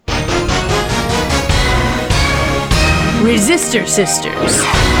Resistor Sisters.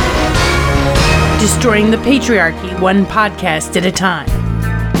 Destroying the patriarchy one podcast at a time.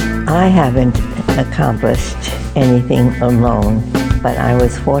 I haven't accomplished anything alone, but I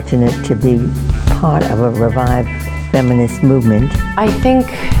was fortunate to be part of a revived feminist movement. I think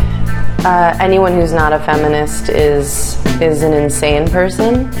anyone who's not a feminist is an insane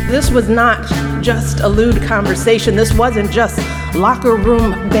person. This was not just a lewd conversation. This wasn't just locker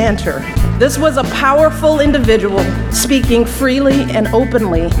room banter. This was a powerful individual speaking freely and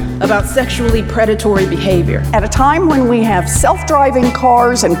openly about sexually predatory behavior. At a time when we have self-driving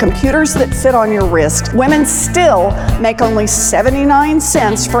cars and computers that fit on your wrist, women still make only 79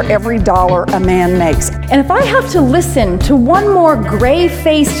 cents for every dollar a man makes. And if I have to listen to one more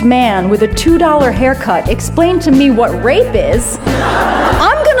gray-faced man with a $2 haircut explain to me what rape is,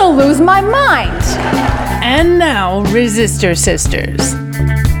 I'm gonna lose my mind. And now, Resistor Sisters.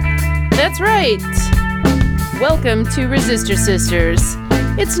 That's right. Welcome to Resistor Sisters.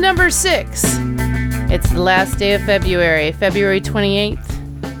 It's number 6. It's the last day of February, February 28th,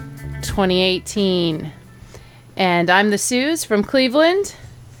 2018. And I'm the Suze from Cleveland,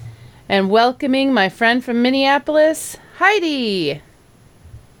 and welcoming my friend from Minneapolis, Heidi.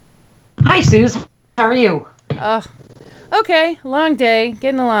 Hi, Suze. How are you? Oh, okay. Long day.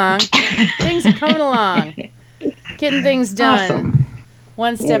 Getting along. Things are coming along. Getting things done. Awesome.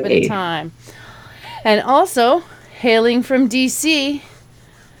 One step at a time. And also, hailing from D.C.,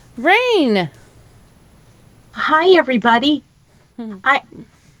 Rain. Hi, everybody.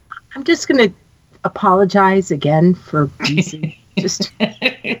 I'm just going to apologize again for DC. Just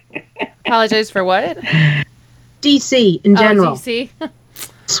Apologize for what? DC in general. Oh, DC.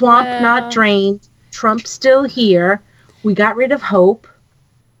 Swamp not drained. Trump still here. We got rid of Hope.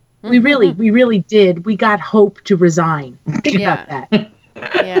 We really did. We got Hope to resign. Think about that.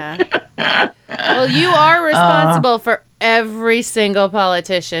 Yeah. Well, you are responsible for every single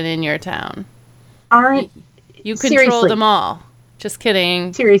politician in your town. You control seriously. them all. Just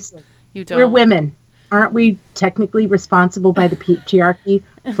kidding. Seriously. You don't. We're women. Aren't we technically responsible by the patriarchy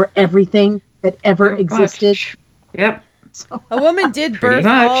for everything that ever existed? Yep. A woman did birth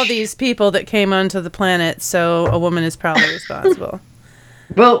all these people that came onto the planet, so a woman is probably responsible.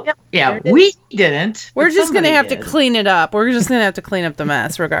 Well, yeah, we didn't. We're just going to have to did. clean it up. We're just going to have to clean up the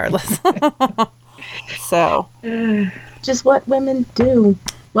mess regardless. So. Just what women do.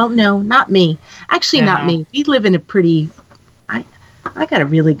 Well, no, not me. Actually, not me. We live in a pretty... I got a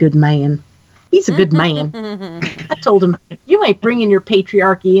really good man. He's a good man. I told him, you ain't bringing your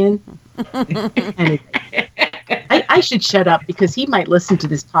patriarchy in. Anyway, I should shut up because he might listen to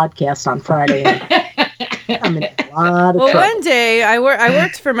this podcast on Friday. I'm in a lot of trouble. One day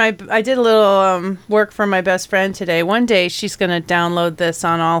I did a little work for my best friend today. One day she's going to download this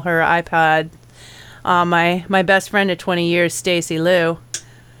on all her iPod. My best friend of 20 years, Stacy Lou.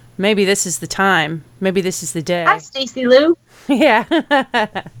 Maybe this is the time. Maybe this is the day. Hi, Stacy Lou. Yeah. Is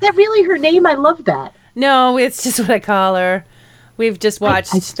that really her name? I love that. No, it's just what I call her. We've just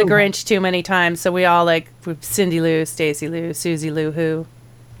watched The Grinch too many times, so we all like Cindy Lou, Stacy Lou, Susie Lou Who.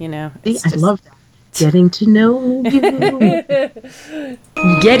 You know. I love that. Getting to know you.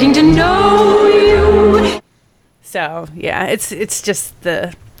 Getting to know you. So, yeah, it's just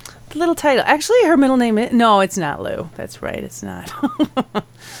the little title. Actually, her middle name is... No, it's not Lou. That's right, it's not.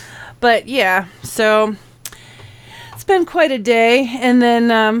 But, yeah, so... It's been quite a day, and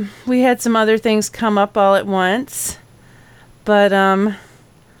then we had some other things come up all at once. But,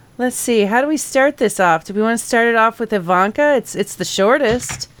 let's see. How do we start this off? Do we want to start it off with Ivanka? It's the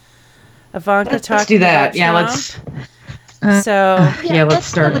shortest. Ivanka talking Let's do that. about Yeah, Trump. let's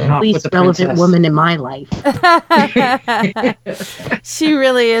start it off with Least the relevant princess. woman in my life. She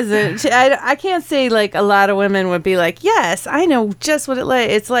really isn't. I can't say like a lot of women would be like, yes, I know just what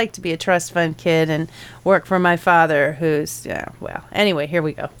it's like to be a trust fund kid and work for my father who's, well, anyway, here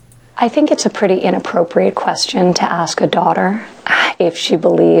we go. I think it's a pretty inappropriate question to ask a daughter if she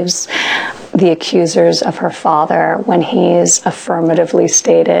believes the accusers of her father when he's affirmatively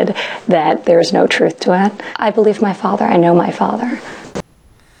stated that there's no truth to it. I believe my father. I know my father.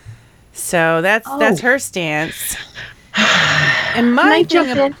 So that's her stance. And my Can I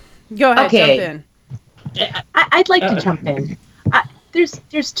jump in? Go ahead, Okay. jump in. I'd like to jump in.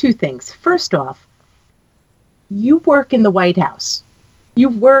 There's two things. First off, you work in the White House. You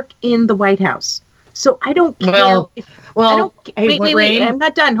work in the White House. So I don't care. Wait. I'm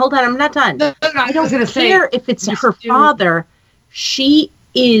not done. Hold on. I'm not done. No, I don't care if it's her father. She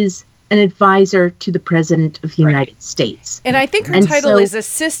is an advisor to the President of the United States. And I think her title is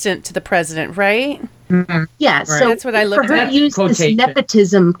assistant to the president, right? Yeah, Right. so That's what I looked for her at. to use this Quotation.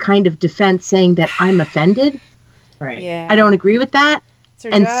 nepotism kind of defense saying that I'm offended, Right. Yeah. I don't agree with that. It's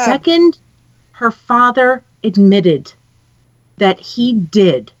her And job. second, her father admitted that he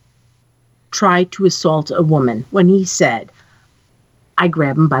did try to assault a woman when he said, I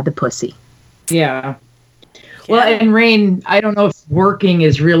grab him by the pussy. Yeah. Well, and Rain, I don't know if working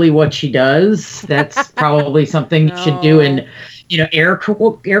is really what she does. That's probably something you should do in, air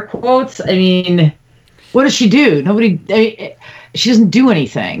quotes. I mean, what does she do? She doesn't do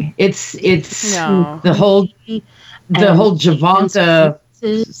anything. It's the whole Javanka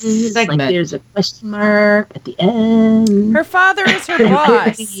segment. Like there's a question mark at the end. Her father is her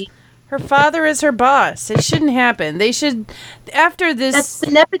boss. Her father is her boss. It shouldn't happen. They should, after this. That's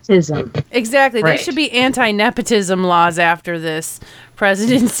the nepotism. Exactly. Right. There should be anti-nepotism laws after this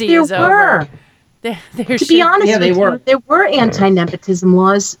presidency is over. There To be honest with you, there were anti-nepotism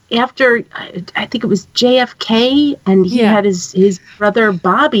laws after, I think it was JFK, and he had his brother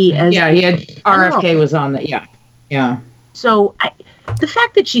Bobby as. Yeah, he had RFK was on that. Yeah. Yeah. So the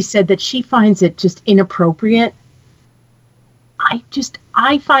fact that she said that she finds it just inappropriate, I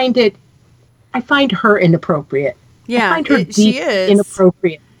find her inappropriate. Yeah, I find her she is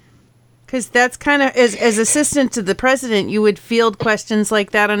inappropriate. Because that's kind of, as assistant to the president, you would field questions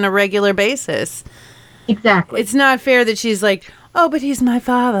like that on a regular basis. Exactly. It's not fair that she's like, oh, but he's my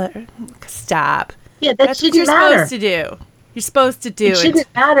father. Stop. Yeah, that's what you're supposed to do. You're supposed to do it. It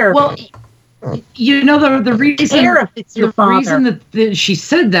shouldn't matter. Well, the reason care if it's your father. reason that she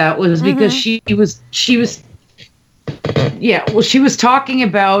said that was because she was she was talking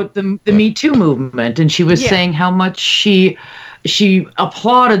about the Me Too movement, and she was saying how much she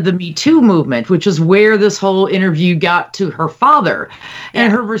applauded the Me Too movement, which is where this whole interview got to her father.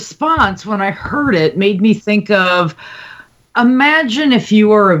 And her response when I heard it made me think of, imagine if you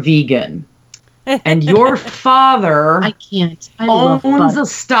were a vegan and your father owns a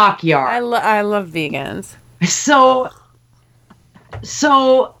stockyard. I love vegans. So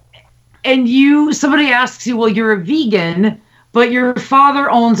and somebody asks you, well, you're a vegan, but your father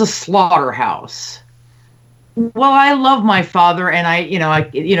owns a slaughterhouse. Well, I love my father, and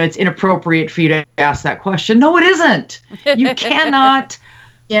it's inappropriate for you to ask that question. No, it isn't. You cannot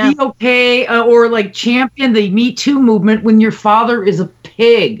be okay or like champion the Me Too movement when your father is a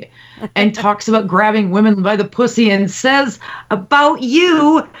pig and talks about grabbing women by the pussy and says about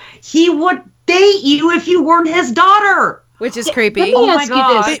you, he would date you if you weren't his daughter. Which is creepy. Let me ask you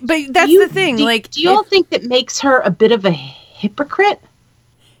this. But that's the thing. Do you all think that makes her a bit of a hypocrite?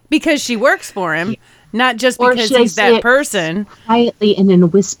 Because she works for him. Not just Or because should I he's say that it person. Quietly and in a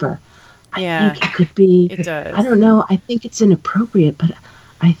whisper. I think it could be. It does. I don't know. I think it's inappropriate, but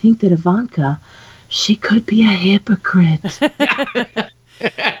I think that Ivanka, she could be a hypocrite.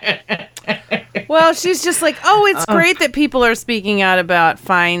 Well, she's just like, oh, it's great that people are speaking out about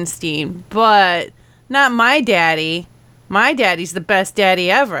Feinstein, but not my daddy. My daddy's the best daddy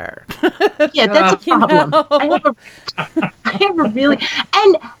ever. Yeah, that's a problem. I have a really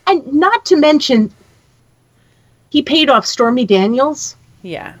and not to mention, he paid off Stormy Daniels.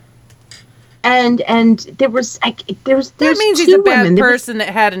 Yeah. And there was there's that means two he's a bad women. person that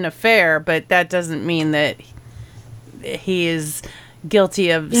had an affair, but that doesn't mean that he is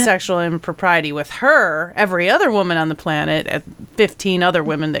guilty of sexual impropriety with her. Every other woman on the planet, 15 other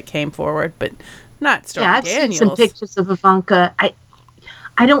women that came forward, but not Stormy I've Daniels. seen some pictures of Ivanka. I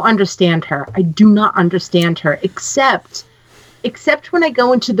don't understand her. I do not understand her, except when I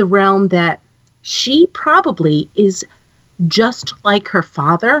go into the realm that she probably is just like her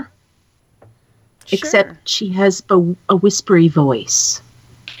father, except she has a whispery voice.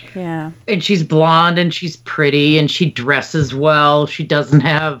 Yeah. And she's blonde and she's pretty and she dresses well. She doesn't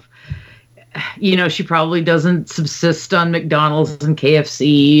have, she probably doesn't subsist on McDonald's and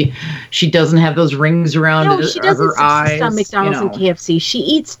KFC. She doesn't have those rings around her eyes. No, she doesn't subsist on McDonald's and KFC. She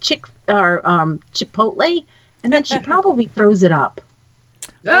eats Chipotle, and then she probably throws it up.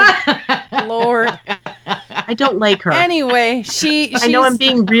 Lord. I don't like her. Anyway, I know I'm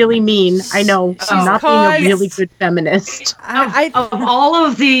being really mean. I know I'm not being a really good feminist. Of all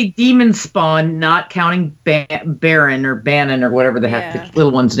of the demon spawn, not counting Baron or Bannon or whatever the heck the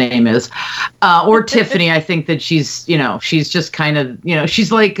little one's name is, or Tiffany, I think that she's just kind of,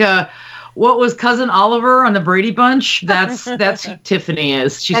 she's like, what was Cousin Oliver on the Brady Bunch? That's who Tiffany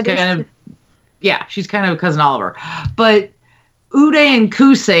is. She's kind of Cousin Oliver. But Uday and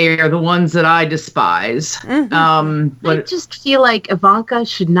Kusei are the ones that I despise. I just feel like Ivanka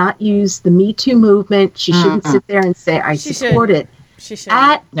should not use the Me Too movement. She shouldn't sit there and say, I support it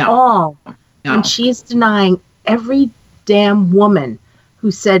at all. No. And she's denying every damn woman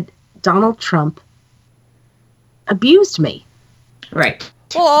who said Donald Trump abused me. Right.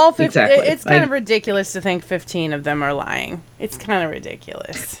 Well, all 15, Exactly. it's kind of ridiculous to think 15 of them are lying. It's kind of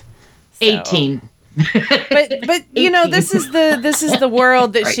ridiculous. So. 18. But you know, this is the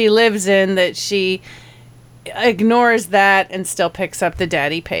world that she lives in, that she ignores that and still picks up the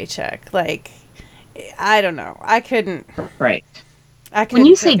daddy paycheck. Like, I don't know. I couldn't. Right. When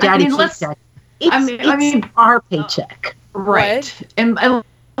you say daddy let's- paycheck, it's our paycheck. Right. What? And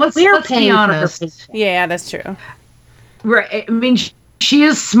let's We're be paying for her honest. paycheck. Yeah, that's true. Right. I mean, she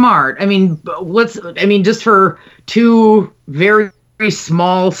is smart. I mean, just for 2 very, very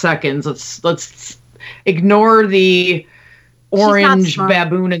small seconds, let's ignore the orange smart.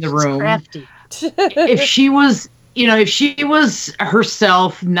 baboon in the She's room. crafty. If she was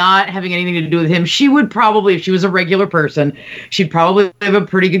herself, not having anything to do with him, she would probably, if she was a regular person, she'd probably have a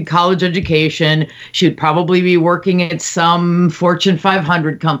pretty good college education. She would probably be working at some Fortune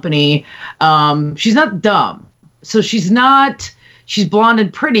 500 company. She's not dumb. So she's blonde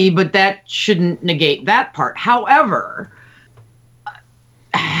and pretty, but that shouldn't negate that part. However,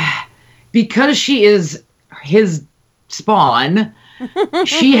 because she is his spawn,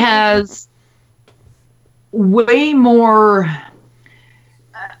 she has way more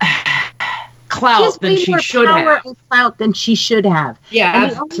clout than she should have. And clout than she should have. Yeah,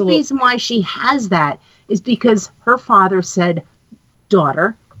 and the absolutely. only reason why she has that is because her father said,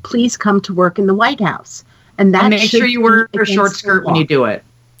 "Daughter, please come to work in the White House." And that And make should sure you wear be a short against skirt the when law. you do it.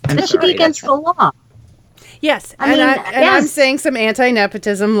 That should be against the law. Yes, I mean, I'm yes. saying some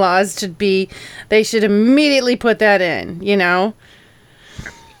anti-nepotism laws they should immediately put that in, you know?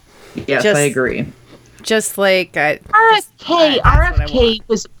 Yes, Just- I agree. Just like RFK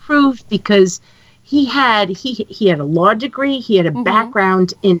was approved because he had a law degree, he had a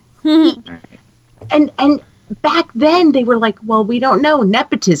background in and back then they were like, well, we don't know,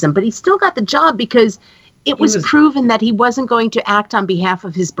 nepotism, but he still got the job because it was proven that he wasn't going to act on behalf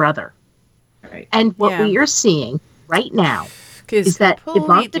of his brother. Right. And what we are seeing right now is that Ivanka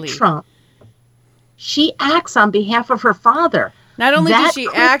completely. Trump, she acts on behalf of her father. Not only That does she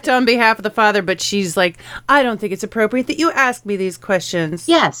act on behalf of the father, but she's like, I don't think it's appropriate that you ask me these questions.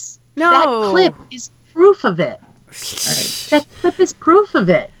 Yes. No. That clip is proof of it. That clip is proof of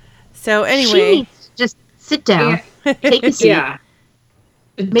it. So She anyway, needs to just sit down, take a seat, Yeah.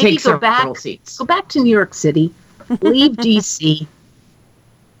 maybe Take go back several seats. to New York City, leave DC.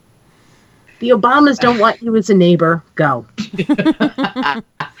 The Obamas don't want you as a neighbor. Go.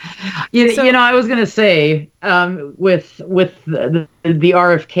 You know, I was going to say, with the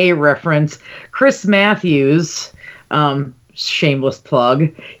RFK reference, Chris Matthews, shameless plug,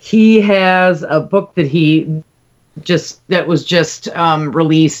 he has a book that was just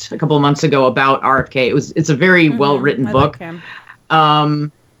released a couple of months ago about RFK. It's a very well written book. like him.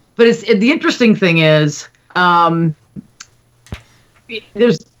 But the interesting thing is,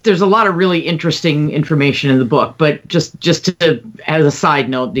 there's a lot of really interesting information in the book, but just to as a side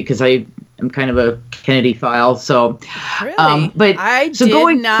note, because I am kind of a Kennedy file, so Really? but I so did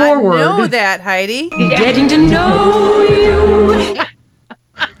going not forward, know that, Heidi. Getting to know you.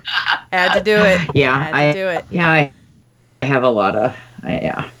 Had to do it. Yeah, Had to do it. Yeah, I have a lot of.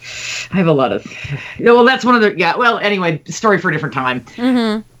 I have a lot of. Well, that's one of the. Yeah. Well, anyway, story for a different time.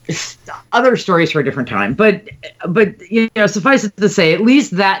 Mm-hmm. Other stories for a different time, but you know, suffice it to say, at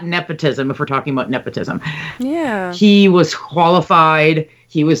least that nepotism, if we're talking about nepotism, Yeah. he was qualified.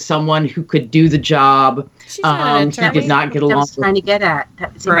 He was someone who could do the job. She's not an He attorney. did not get along. That's trying to get at.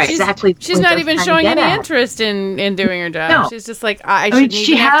 That's Right. exactly. She's what not they're even trying to showing get any at. interest in doing her job. No. She's just like, I mean, shouldn't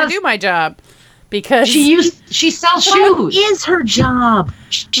even have to do my job because She sells What shoes. is her job?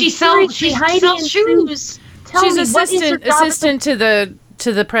 She sells shoes. Tell she's me, what is her assistant job?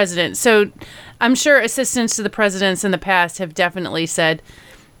 to the president. So I'm sure assistants to the presidents in the past have definitely said,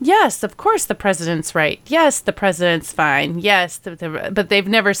 yes, of course the president's right. Yes, the president's fine. Yes, but they've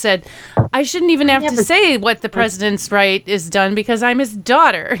never said, I shouldn't even have to say what the president's right is done because I'm his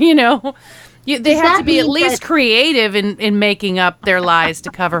daughter, you know? They have to be at least creative in making up their lies to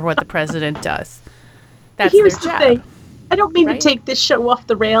cover what the president does. That's Here's their the job. thing. I don't mean right? to take this show off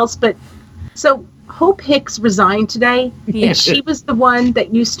the rails, but so Hope Hicks resigned today. Yeah. And she was the one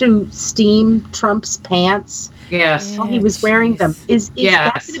that used to steam Trump's pants Yes. while he was wearing them. Is that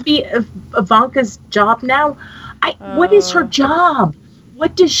Yes. going to be Ivanka's job now? What is her job?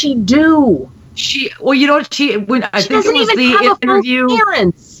 What does she do? Well, you know what? I think it doesn't was even the have a full interview.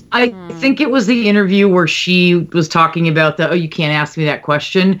 clearance. I think it was the interview where she was talking about you can't ask me that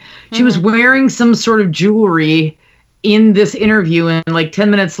question. She was wearing some sort of jewelry in this interview, and like 10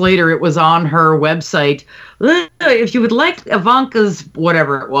 minutes later, it was on her website. If you would like Ivanka's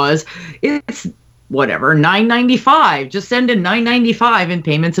whatever it was, it's whatever, $9.95. Just send in $9.95 in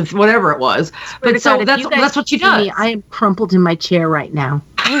payments of whatever it was. But so that's what she does. I am crumpled in my chair right now.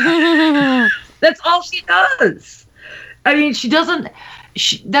 That's all she does. I mean, she doesn't.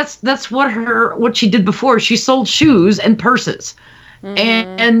 That's what she did before. She sold shoes and purses,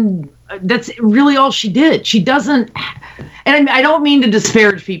 and that's really all she did. She doesn't. And I don't mean to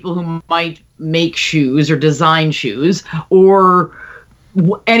disparage people who might make shoes or design shoes or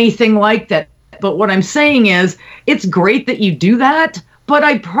anything like that. But what I'm saying is, it's great that you do that, but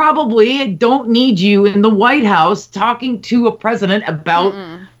I probably don't need you in the White House talking to a president about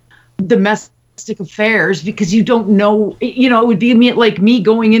domestic affairs, because you don't know, it would be like me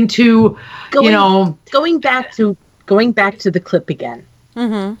going into, going back to the clip again.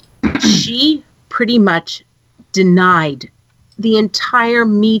 She pretty much denied the entire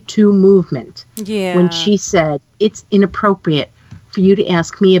Me Too movement when she said it's inappropriate for you to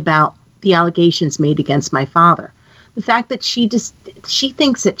ask me about the allegations made against my father. The fact that she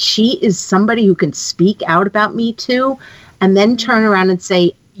thinks that she is somebody who can speak out about Me Too and then turn around and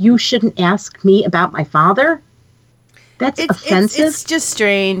say, you shouldn't ask me about my father. That's offensive. It's just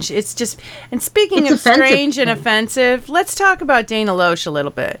strange. It's just, and speaking of strange and offensive, let's talk about Dana Loesch a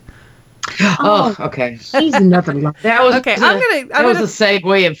little bit. Oh, okay. She's another love. That was okay. That was a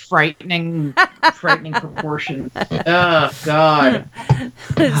segue of frightening proportions. Oh God.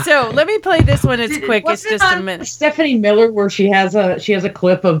 So let me play this one. It's quick. It's just a minute. Stephanie Miller, where she has a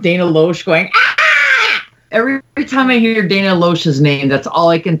clip of Dana Loesch going. Ah! Every time I hear Dana Loesch's name, that's all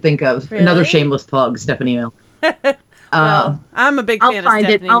I can think of. Really? Another shameless plug, Stephanie Miller. Well, I'm a big fan of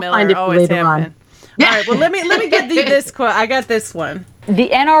Stephanie Miller. I'll find it always later have been. on. All right. Well, let me get this quote. I got this one. The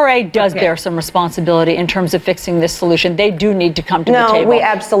NRA does bear some responsibility in terms of fixing this solution. They do need to come to the table. No, we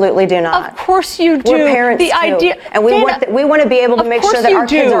absolutely do not. Of course you do. We're parents the too. idea, And we want to be able to make sure that our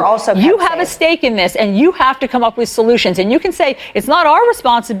kids are also kept You have safe. a stake in this, and you have to come up with solutions. And you can say it's not our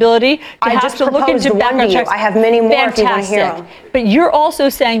responsibility to I have just to look proposed into one background to you. checks. I have many more if you want to hear Fantastic. them. But you're also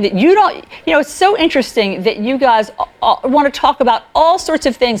saying that you don't, it's so interesting that you guys want to talk about all sorts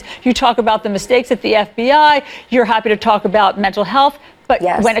of things. You talk about the mistakes at the FBI. You're happy to talk about mental health. But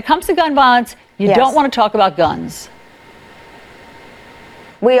when it comes to gun violence, you don't want to talk about guns.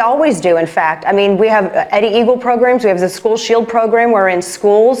 We always do, in fact. I mean, we have Eddie Eagle programs. We have the School Shield program, wherein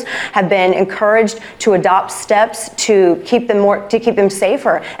schools have been encouraged to adopt steps to keep them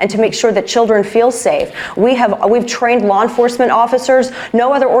safer and to make sure that children feel safe. We've trained law enforcement officers.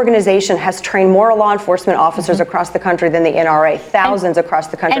 No other organization has trained more law enforcement officers across the country than the NRA. Thousands across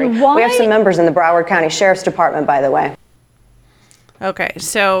the country. and why- We have some members in the Broward County Sheriff's Department, by the way. Okay,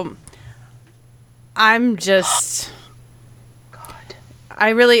 so I'm just. I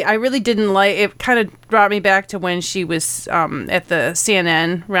really didn't like it. Kind of brought me back to when she was at the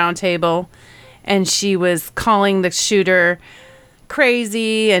CNN roundtable, and she was calling the shooter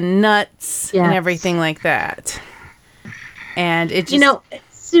crazy and nuts and everything like that. And it just,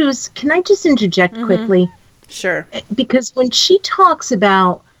 Suze, can I just interject quickly? Sure. Because when she talks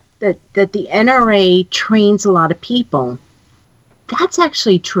about that the NRA trains a lot of people, that's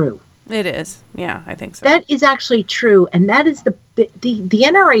actually true. It is. Yeah, I think so. That is actually true, and that is the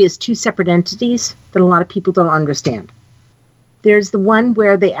NRA is two separate entities that a lot of people don't understand. There's the one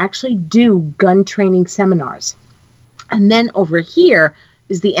where they actually do gun training seminars, and then over here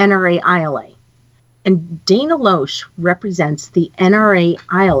is the NRA ILA, and Dana Loesch represents the NRA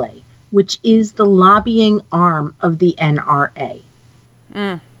ILA, which is the lobbying arm of the NRA.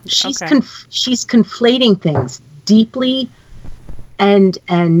 She's conflating things deeply. And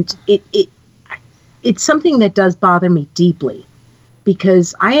it's something that does bother me deeply,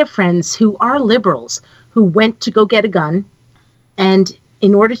 because I have friends who are liberals who went to go get a gun, and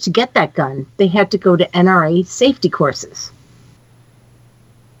in order to get that gun, they had to go to NRA safety courses.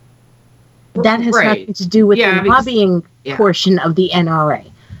 That has nothing to do with the lobbying portion of the NRA.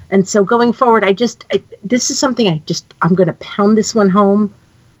 And so going forward, this is something I'm going to pound this one home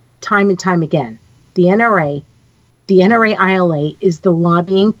time and time again. The NRA ILA is the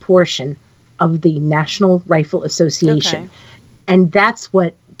lobbying portion of the National Rifle Association. Okay. And that's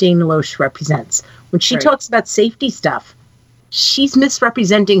what Dana Loesch represents. When she talks about safety stuff, she's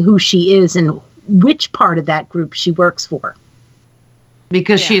misrepresenting who she is and which part of that group she works for.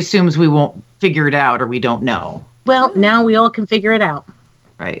 Because she assumes we won't figure it out or we don't know. Well, now we all can figure it out.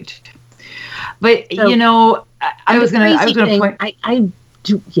 Right. But, So, I was going to point. I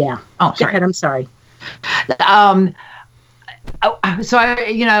do, yeah. Oh, sorry. Go ahead, I'm sorry. So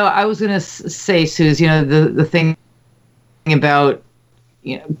I was going to say, Suze, the thing about,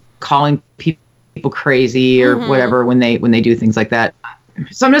 calling people crazy or whatever when they do things like that.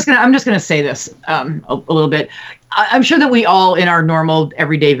 So I'm just gonna say this a little bit. I'm sure that we all, in our normal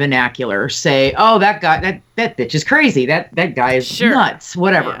everyday vernacular, say, "Oh, that guy, that bitch is crazy. That guy is nuts.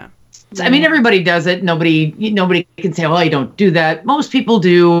 Whatever." Yeah. So, I mean, everybody does it. Nobody can say, "Well, you don't do that." Most people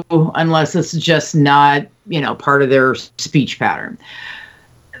do, unless it's just not, part of their speech pattern.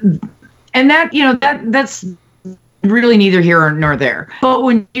 And that's really neither here nor there. But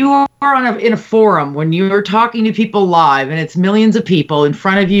when you are in a forum, when you are talking to people live, and it's millions of people in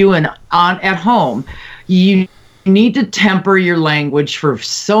front of you and at home, you need to temper your language for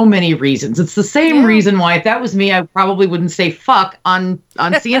so many reasons. It's the same reason why, if that was me, I probably wouldn't say fuck on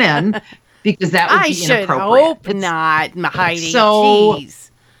CNN, because that would be inappropriate. I should hope not, Heidi. So Jeez.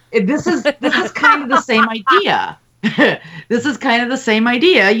 This is kind of the same idea. This is kind of the same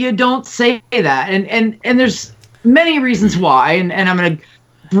idea. You don't say that, and there's many reasons why, and I'm going to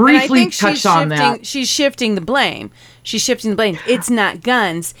briefly touch on that. She's shifting the blame. It's not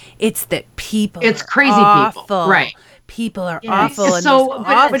guns. It's that people. It's crazy awful. People, right? People are awful. So,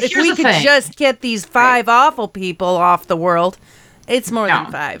 but if we could just get these 5 awful people off the world, it's more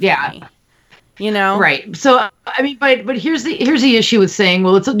than 5. Yeah. Right. So I mean, but here's the issue with saying,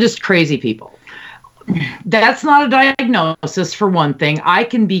 well, it's just crazy people. That's not a diagnosis, for one thing. I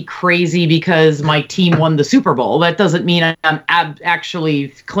can be crazy because my team won the Super Bowl. That doesn't mean I'm actually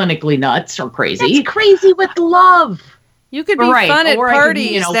clinically nuts or crazy. It's crazy with love. You could be fun at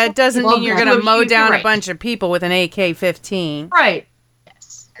parties. That doesn't mean you're going to mow down a bunch of people with an AK-15. Right.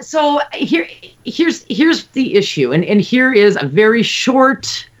 So here's the issue, and here is a very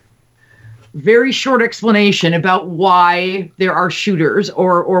short explanation about why there are shooters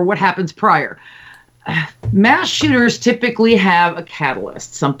or what happens prior. Mass shooters typically have a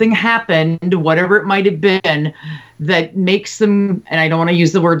catalyst. Something happened, whatever it might have been, that makes them, and I don't want to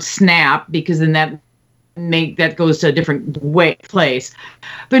use the word snap, because then that goes to a different place.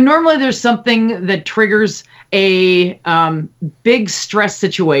 But normally there's something that triggers a big stress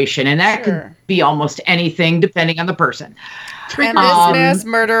situation, and that could be almost anything depending on the person. And this mass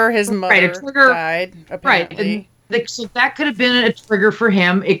murder, his mother died, apparently. Right. So that could have been a trigger for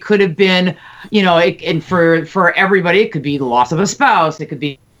him. It could have been, and for everybody, it could be the loss of a spouse. It could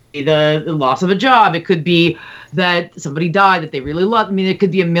be the loss of a job. It could be that somebody died that they really loved. I mean, it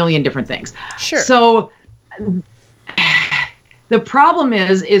could be a million different things. Sure. So the problem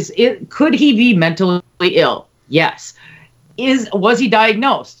is could he be mentally ill? Yes. Was he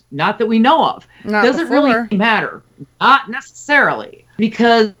diagnosed? Not that we know of. Doesn't really matter. Not necessarily,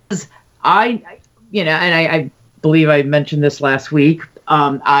 because I believe I mentioned this last week.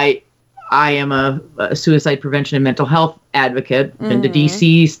 I am a suicide prevention and mental health advocate. Been to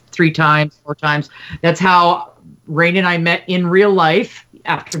DC 3 times, 4 times. That's how Rain and I met in real life,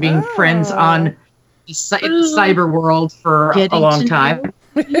 after being friends on the cyber world for a long time.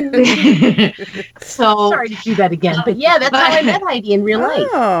 So sorry to do that again, but yeah, that's how I met Heidi in real life.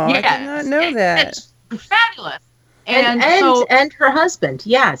 Oh, yeah, I did not know that. It's fabulous. And her husband,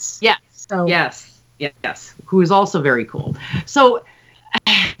 yes. Yes. So Yes, who is also very cool. So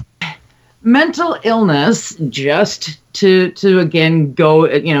mental illness, just to again go,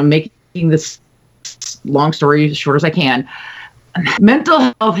 making this long story as short as I can,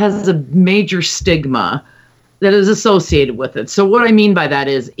 mental health has a major stigma that is associated with it. So what I mean by that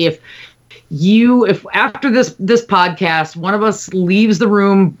is, if after this podcast, one of us leaves the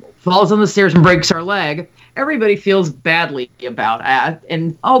room, falls on the stairs and breaks our leg, everybody feels badly about that.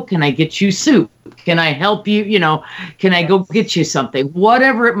 And, can I get you soup? Can I help you? Can I go get you something?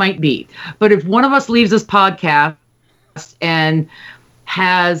 Whatever it might be. But if one of us leaves this podcast and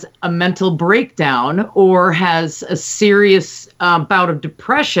has a mental breakdown or has a serious bout of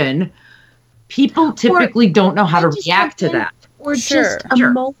depression, people typically don't know how to react to that. Or just a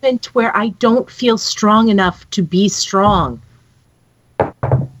moment where I don't feel strong enough to be strong.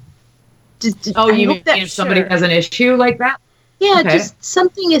 You mean if somebody has an issue like that? Yeah, just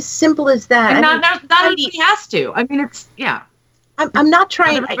something as simple as that. And not everybody has to. I mean, it's, yeah. I'm not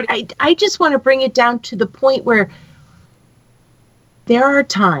trying. I just want to bring it down to the point where there are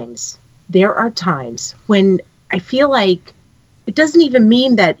times when I feel like it doesn't even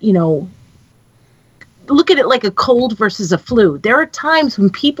mean that, look at it like a cold versus a flu. There are times when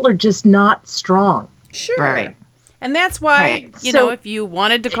people are just not strong. Sure. Right. And that's why, if you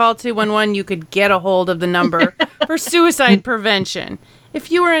wanted to call 211, you could get a hold of the number for suicide prevention. If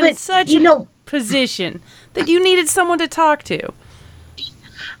you were in such a position that you needed someone to talk to.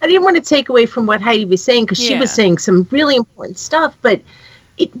 I didn't want to take away from what Heidi was saying, because she was saying some really important stuff, but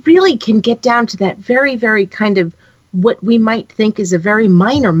it really can get down to that very, very kind of what we might think is a very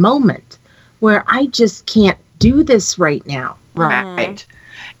minor moment where I just can't do this right now. Right.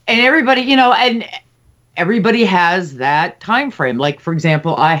 And everybody, and everybody has that time frame. Like, for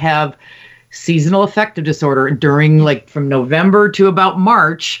example, I have seasonal affective disorder during from November to about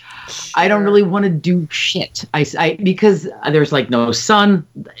March. Sure. I don't really want to do shit. I because there's no sun.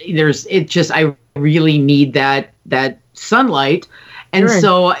 I really need that sunlight. And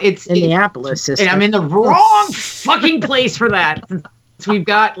so it's Minneapolis, and I'm in the wrong fucking place for that. We've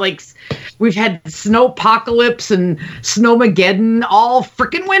got we've had snowpocalypse and snowmageddon all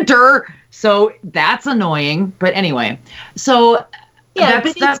freaking winter. So that's annoying. But anyway, so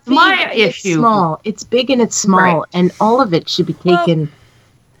that's my issue. It's big and it's small, right. And all of it should be taken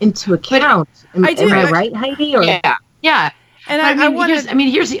into account. Am I right, Heidi? Or? Yeah. And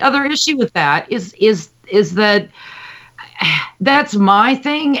here's the other issue with that is that that's my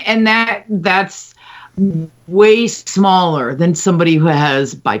thing, and that's way smaller than somebody who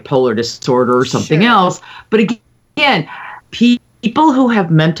has bipolar disorder or something else. But again, people who have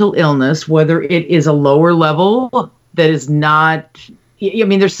mental illness, whether it is a lower level that is not,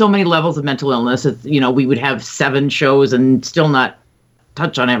 there's so many levels of mental illness. It's, we would have 7 shows and still not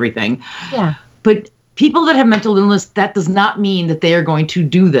touch on everything. Yeah. But people that have mental illness, that does not mean that they are going to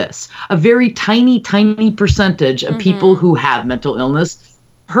do this. A very tiny, tiny percentage of people who have mental illness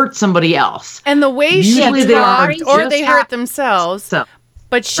hurt somebody else. And the way she talked, or they hurt themselves. So,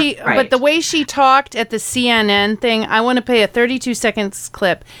 but the way she talked at the CNN thing, I want to play a 32 seconds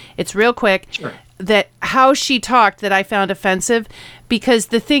clip. It's real quick. Sure. That how she talked that I found offensive, because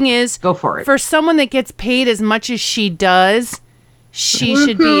the thing is, go for it. For someone that gets paid as much as she does, she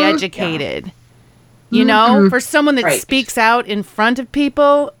should be educated. Yeah. You know, for someone that speaks out in front of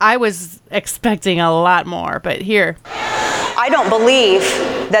people, I was expecting a lot more, but here. I don't believe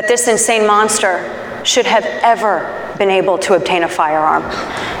that this insane monster should have ever been able to obtain a firearm.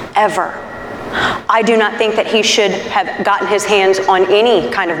 Ever. I do not think that he should have gotten his hands on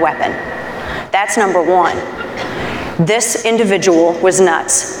any kind of weapon. That's number one. This individual was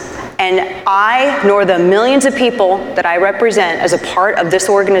nuts. And I, nor the millions of people that I represent as a part of this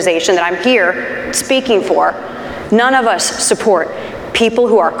organization that I'm here speaking for, none of us support people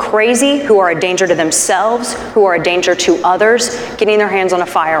who are crazy, who are a danger to themselves, who are a danger to others, getting their hands on a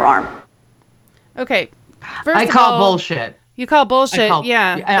firearm. Okay. I call bullshit. You call bullshit,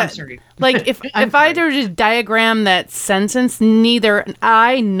 yeah. I'm sorry. Like, if I were to diagram that sentence, neither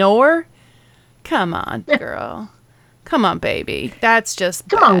I nor, come on, girl. Come on, baby. That's just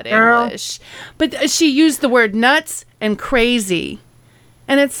bad English. But she used the word nuts and crazy.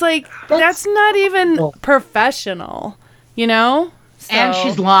 And it's like, that's not even professional, So. And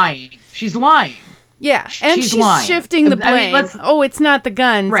she's lying. She's lying. Yeah, and she's lying. Shifting the blame. It's not the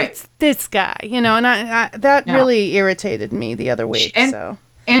guns. Right. It's this guy, and I that really irritated me the other week. And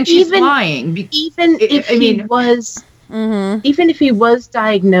she's lying. Even if he was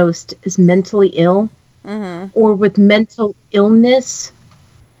diagnosed as mentally ill, or with mental illness,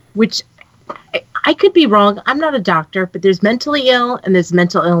 which I could be wrong. I'm not a doctor, but there's mentally ill and there's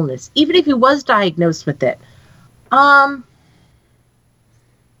mental illness. Even if he was diagnosed with it,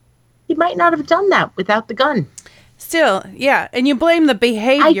 he might not have done that without the gun. Still, yeah. And you blame the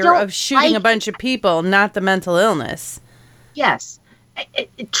behavior of shooting a bunch of people, not the mental illness. Yes.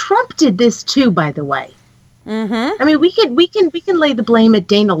 Trump did this too, by the way. I mean, we can lay the blame at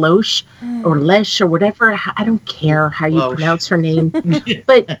Dana Loesch or Lesh or whatever. I don't care how you pronounce her name.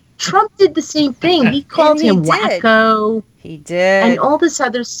 But Trump did the same thing. He called him wacko. He did. And all this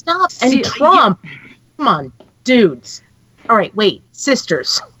other stuff. And Trump, come on, dudes. All right, wait,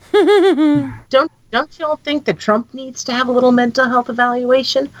 sisters. Don't you all think that Trump needs to have a little mental health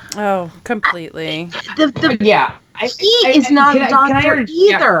evaluation? Oh, completely. He is not a doctor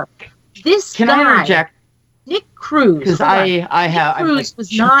either. This guy. Can I interject? Nick Cruz. Because Nick Cruz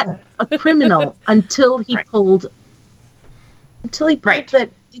was not a criminal until he pulled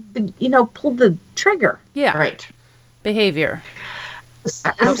the trigger. Yeah. Right. Behavior.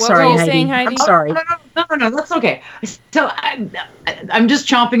 I'm sorry, what were you saying, Heidi? I'm sorry. No, that's okay. So I'm just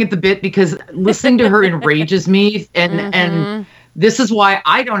chomping at the bit because listening to her enrages me, and this is why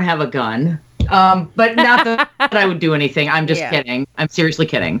I don't have a gun. But not that I would do anything. I'm just kidding. I'm seriously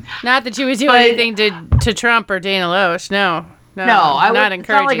kidding. Not that you would do anything to Trump or Dana Loesch. No, I not would, encouraging. It's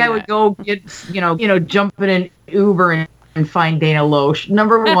not like I would go get jump in an Uber and find Dana Loesch.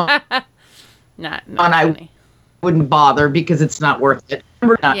 Number one, not I wouldn't bother because it's not worth it.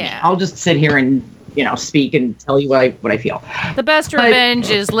 Not me. I'll just sit here and speak and tell you what I feel. The best revenge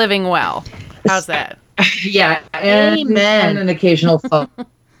is living well. How's that? Yeah, and an occasional fuck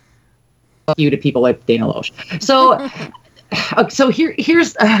you to people like Dana Loesch. So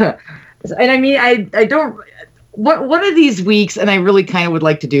here's and I mean I don't. one of these weeks, and I really kind of would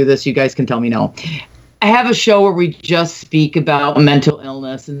like to do this. You guys can tell me no. I have a show where we just speak about mental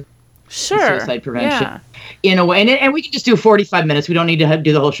illness and suicide prevention in a way, and we can just do 45 minutes. We don't need to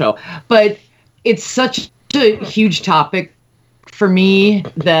do the whole show, but it's such a huge topic for me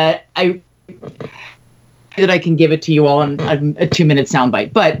that I can give it to you all in a 2-minute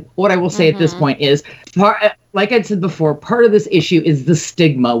soundbite. But what I will say at this point is, like I said before, part of this issue is the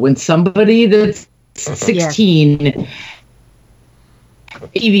stigma. When somebody that's 16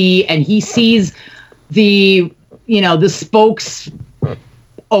 TV and he sees the spokes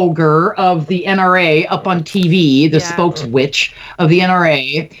ogre of the NRA up on TV, the spokes witch of the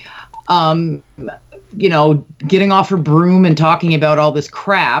NRA, getting off her broom and talking about all this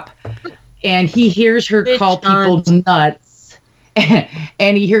crap, and he hears her call people nuts,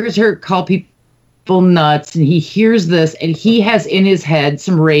 and he hears her call people nuts, and he hears this, and he has in his head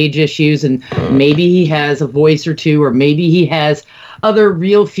some rage issues, and maybe he has a voice or two, or maybe he has other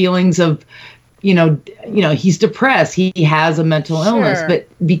real feelings of, he's depressed, he has a mental illness, but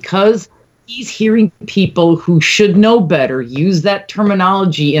because he's hearing people who should know better use that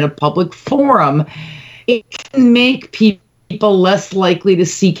terminology in a public forum, it can make people less likely to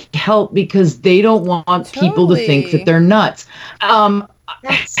seek help because they don't want people to think that they're nuts.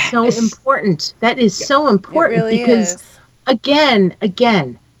 That's so important. That is so important because, again,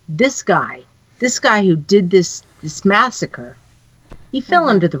 this guy who did this massacre, he fell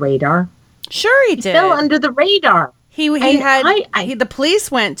under the radar. Sure, he did. He fell under the radar. The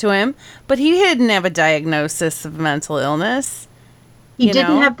police went to him, but he didn't have a diagnosis of mental illness. He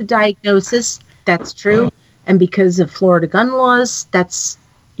didn't have the diagnosis. That's true. And because of Florida gun laws, that's,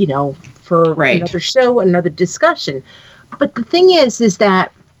 for another show, another discussion. But the thing is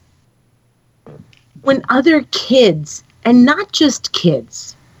that when other kids, and not just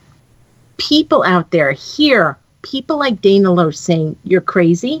kids, people out there hear people like Dana Loesch saying, "You're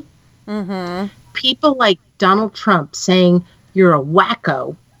crazy." Mm-hmm. People like Donald Trump saying, "You're a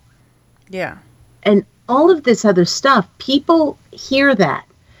wacko." Yeah. And all of this other stuff, people hear that,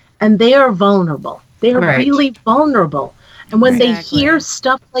 and they are vulnerable. They are really vulnerable. And when they hear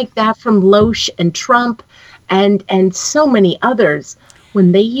stuff like that from Loesch and Trump and so many others,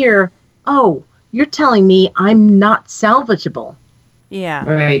 when they hear, "Oh, you're telling me I'm not salvageable." Yeah.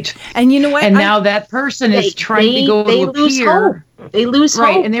 Right. And you know what? And now that person is trying to go to a peer. They lose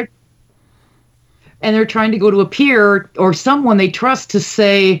hope. And they're trying to go to a peer or someone they trust to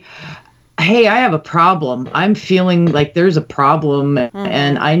say, "Hey, I have a problem. I'm feeling like there's a problem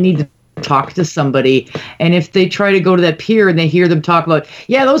and I need to talk to somebody." And if they try to go to that peer and they hear them talk about,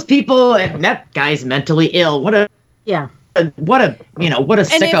 "Those people, and that guy's mentally ill. What a sicko.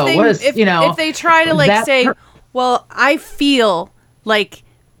 If they try to say, "Well, I feel like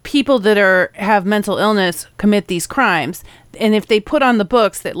people that have mental illness commit these crimes," and if they put on the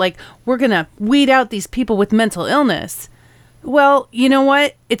books that we're gonna weed out these people with mental illness, well, you know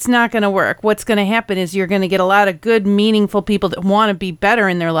what? It's not gonna work. What's gonna happen is you're gonna get a lot of good, meaningful people that want to be better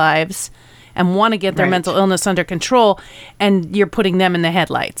in their lives and want to get their mental illness under control, and you're putting them in the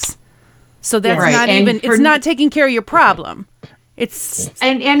headlights. So that's not even. It's not taking care of your problem. It's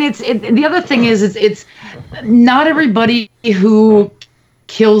the other thing is it's not everybody who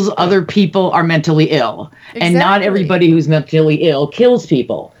kills other people are mentally ill, and not everybody who's mentally ill kills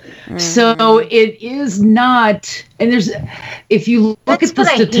people. So it is not. And if you look at the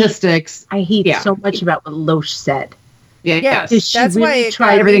statistics, I hate so much about what Loesch said. Yes, that's really why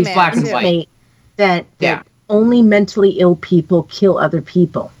tried everything's black and white. That only mentally ill people kill other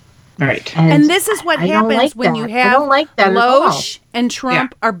people. Right. And this is what happens when you have Loesch and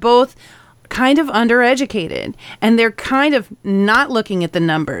Trump are both kind of undereducated, and they're kind of not looking at the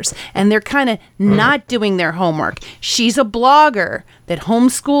numbers, and they're kind of not doing their homework. She's a blogger that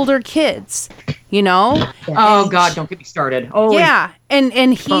homeschooled her kids, Oh God, don't get me started. Oh yeah, and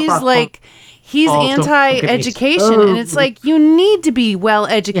he's anti-education, and it's like, you need to be well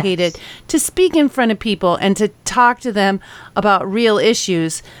educated to speak in front of people and to talk to them about real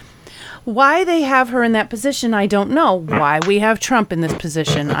issues. Why they have her in that position, I don't know. Why we have Trump in this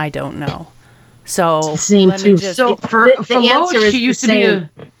position, I don't know. So same too. So for Loesch, she used to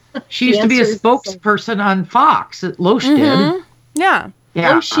be a spokesperson on Fox. Loesch did. Yeah.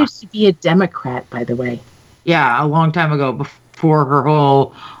 Loesch used to be a Democrat, by the way. Yeah, a long time ago, before her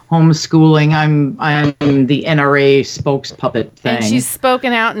whole homeschooling, I'm the NRA spokespuppet thing. And she's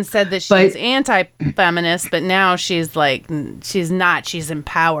spoken out and said that she's anti-feminist, but now she's not. She's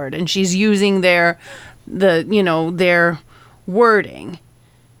empowered, and she's using their wording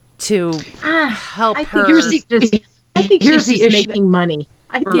to help her. I think she's just making money.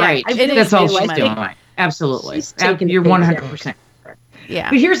 Right. That's all she's doing. Absolutely. She's taking You're the page 100% correct. Yeah.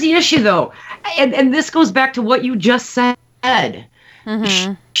 But here's the issue, though. And this goes back to what you just said.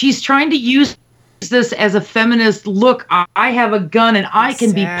 She's trying to use this as a feminist look. I have a gun and I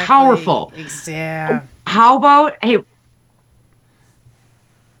can be powerful. Exactly. How about, hey,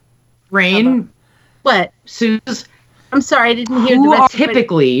 Rain, What? Suze, I'm sorry, I didn't hear the who are rest of it.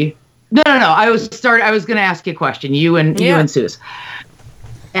 typically, no. I was going to ask you a question. You and Suze.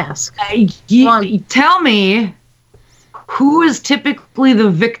 Ask. Tell me, who is typically the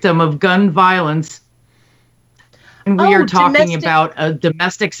victim of gun violence? And we are talking about a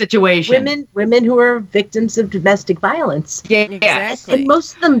domestic situation. Women who are victims of domestic violence. Yeah, exactly. And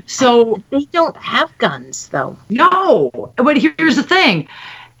most of them, so they don't have guns, though. No, but here's the thing: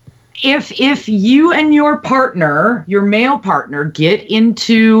 if you and your partner, your male partner, get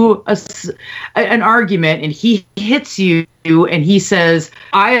into an argument and he hits you and he says,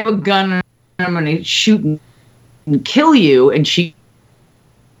 "I have a gun and I'm going to shoot and kill you," and she.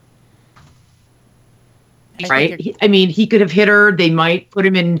 Right. I mean, he could have hit her. They might put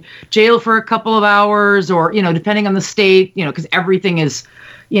him in jail for a couple of hours or, depending on the state, because everything is,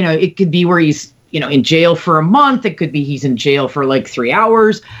 it could be where he's, in jail for a month. It could be he's in jail for like 3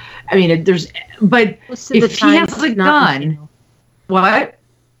 hours. I mean, but if he has a gun, what?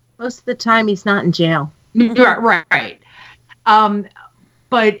 Most of the time he's not in jail. Right.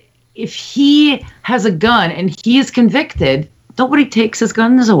 But if he has a gun and he is convicted, nobody takes his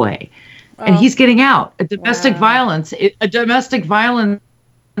guns away. And he's getting out. A domestic violence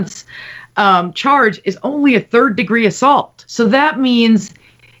charge is only a 3rd-degree assault. So that means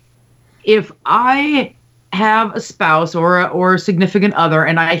if I have a spouse or a significant other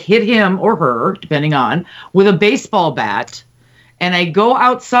and I hit him or her, depending on, with a baseball bat, and I go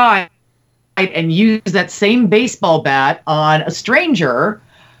outside and use that same baseball bat on a stranger,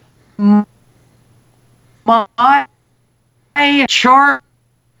 my charge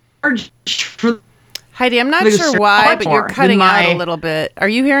for Heidi, I'm not sure why, but you're cutting out a little bit. Are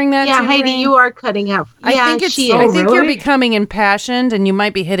you hearing that? Yeah, too, Heidi, Rain? you are cutting out. I think you're becoming impassioned, and you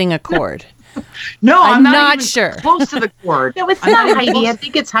might be hitting a chord. No, I'm not even sure. Close to the cord. No, it's not Heidi. I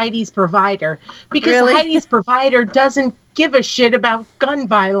think it's Heidi's provider because Heidi's provider doesn't give a shit about gun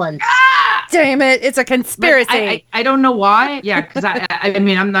violence. Damn it! It's a conspiracy. I don't know why. Yeah, because I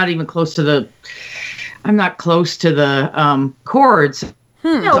mean I'm not even close to the. I'm not close to the chords.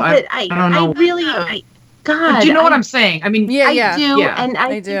 No, so but I don't know. God. Do you know what I'm saying? I mean, I do, and I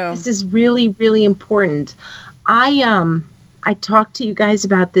think this is really, really important. I talked to you guys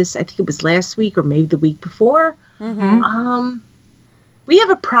about this. I think it was last week or maybe the week before. We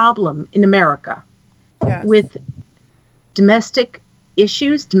have a problem in America with domestic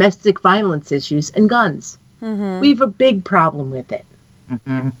issues, domestic violence issues, and guns. We have a big problem with it.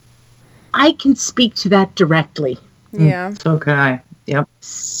 I can speak to that directly. Yeah. So can I. Yep.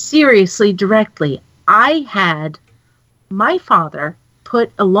 Seriously, directly. I had my father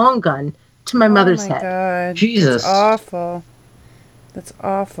put a long gun to my mother's head. God. Jesus. That's awful. That's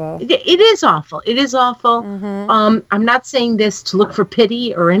awful. It is awful. It is awful. I'm not saying this to look for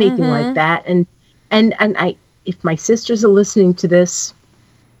pity or anything like that. And I, if my sisters are listening to this,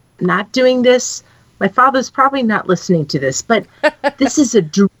 not doing this, my father's probably not listening to this, but this is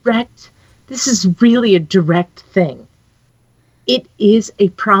really a direct thing. It is a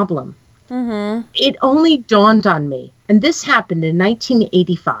problem. It only dawned on me, and this happened in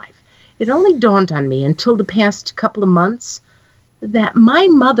 1985. It only dawned on me until the past couple of months that my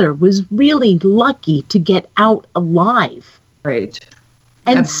mother was really lucky to get out alive. Right.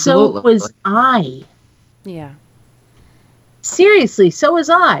 And Absolutely. so was I. Yeah. Seriously, so was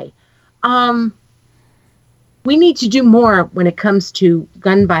I. We need to do more when it comes to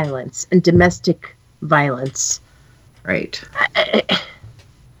gun violence and domestic violence. Right.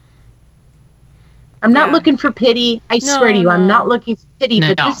 I'm not looking for pity. I swear to you, I'm not looking for pity,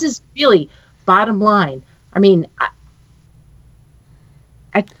 but this is really bottom line. I mean,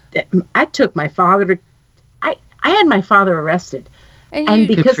 I took my father to, I had my father arrested. And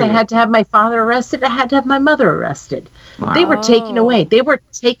because I had to have my father arrested, I had to have my mother arrested. Wow. They were taken away. They were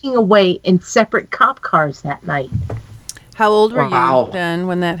taken away in separate cop cars that night. How old were you then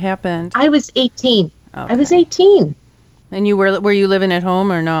when that happened? I was 18. Okay. I was 18. And you were you living at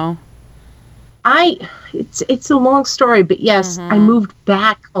home or no? It's a long story, but yes, I moved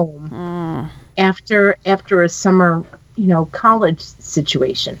back home after a summer, college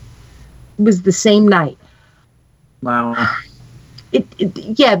situation. It was the same night. Wow.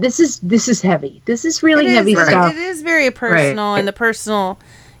 This is heavy. This is really heavy stuff. It is very personal, and the personal,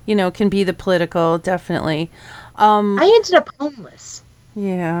 can be the political, definitely. I ended up homeless.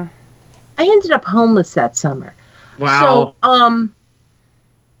 Yeah. I ended up homeless that summer. Wow. So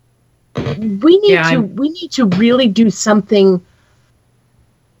we need to really do something.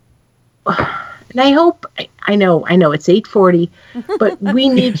 And I hope I know it's 8:40, but we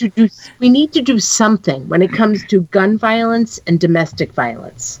need to do something when it comes to gun violence and domestic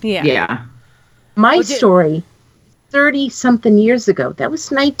violence. Yeah. My story 30 something years ago, that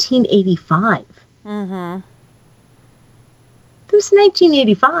was 1985. Mm-hmm. It was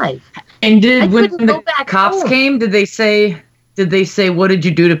 1985. And when the cops came, did they say what did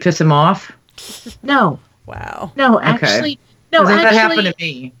you do to piss him off? No. Wow. No, actually, that happened to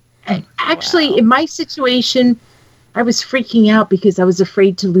me. Actually, in my situation, I was freaking out because I was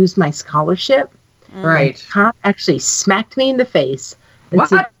afraid to lose my scholarship. Right. The cop actually smacked me in the face and What?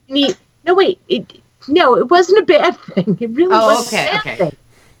 said, it wasn't a bad thing. It really wasn't a bad thing.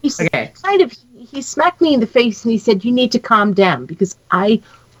 He smacked me in the face and he said, you need to calm down, because I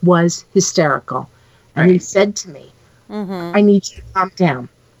was hysterical. And he said to me, I need you to calm down.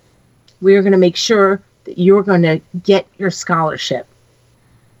 We're going to make sure that you're going to get your scholarship.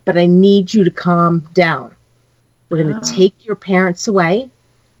 But I need you to calm down. We're going to take your parents away.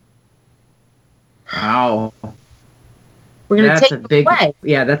 Wow. We're going to take them away.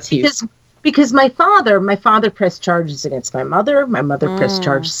 Yeah, that's huge. Because my father pressed charges against my mother pressed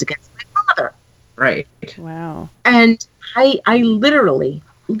charges against my father. Right. Wow. And I literally,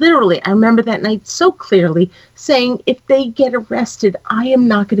 I remember that night so clearly saying, if they get arrested, I am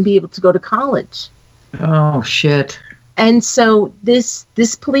not going to be able to go to college. Oh, shit. And so this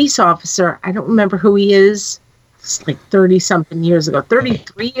police officer, I don't remember who he is, it's like 30-something years ago,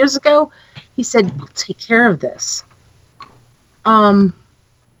 33 years ago, he said, we'll take care of this. But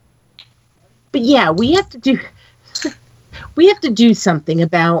yeah, we have to do something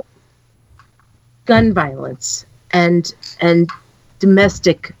about gun violence and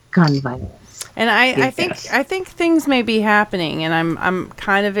domestic gun violence. And I think things may be happening, and I'm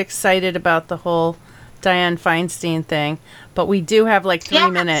kind of excited about the whole Dianne Feinstein thing. But we do have like 3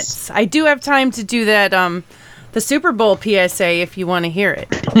 minutes. I do have time to do that the Super Bowl PSA if you want to hear it.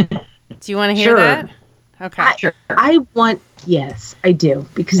 Do you want to hear that? Okay. Yes, I do.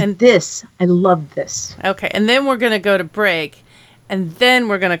 Because I love this. Okay, and then we're going to go to break, and then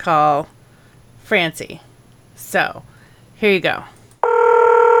we're going to call Francie. So, here you go.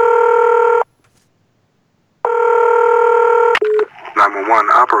 911,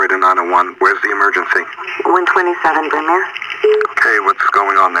 operator 901. Where's the emergency? 127 Brymere. Okay, what's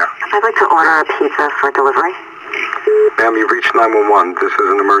going on there? I'd like to order a pizza for delivery. Ma'am, you've reached 911. This is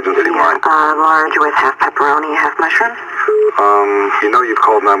an emergency line. Large with half pepperoni, half mushrooms. You've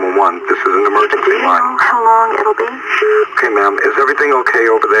called 911. This is an emergency Do you line. know how long it'll be? Okay, ma'am, is everything okay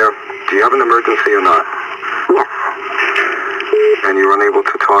over there? Do you have an emergency or not? Yes. And you're unable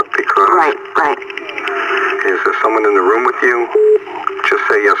to talk because... Right. Is there someone in the room with you? Just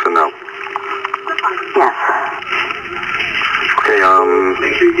say yes or no. Yes. Okay,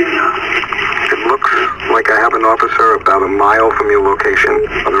 it looks like I have an officer about a mile from your location.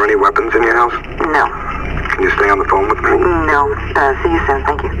 Are there any weapons in your house? No. Can you stay on the phone with me? No. See you soon.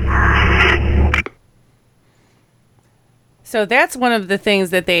 Thank you. So that's one of the things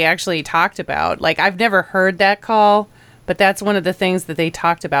that they actually talked about. Like, I've never heard that call, but that's one of the things that they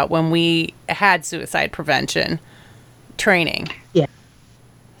talked about when we had suicide prevention training. Yeah.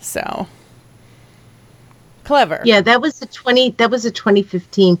 So clever. Yeah, that was a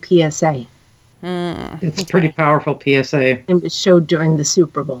 2015 PSA. It's a pretty powerful PSA. It was showed during the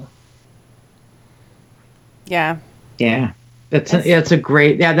Super Bowl. Yeah. Yeah. That's a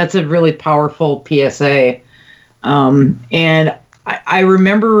really powerful PSA. And I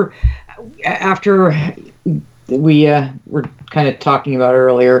remember after we were kind of talking about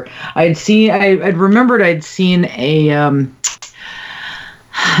earlier, I'd remembered I'd seen an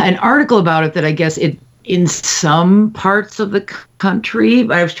article about it that I guess in some parts of the country,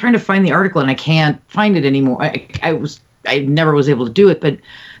 I was trying to find the article and I can't find it anymore. I never was able to do it, but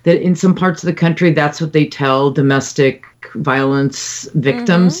that in some parts of the country, that's what they tell domestic violence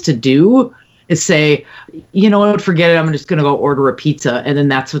victims to do, is say, you know what, forget it, I'm just going to go order a pizza. And then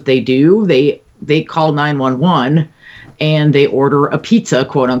that's what they do. They call 911 and they order a pizza,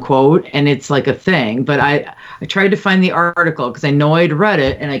 quote unquote, and it's like a thing. But I tried to find the article because I know I'd read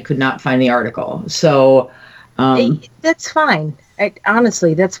it and I could not find the article. So that's fine.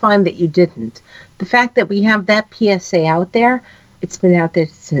 Honestly, that's fine that you didn't. The fact that we have that PSA out there, it's been out there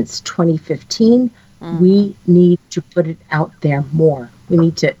since 2015. We need to put it out there more. We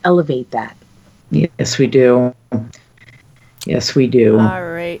need to elevate that. Yes, we do. Yes, we do. All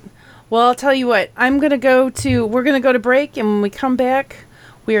right. Well, I'll tell you what. We're going to go to break, and when we come back,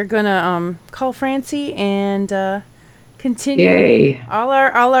 we are gonna call Francie and continue Yay.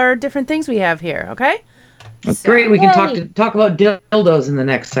 all our different things we have here. Okay. That's great. We can talk about dildos in the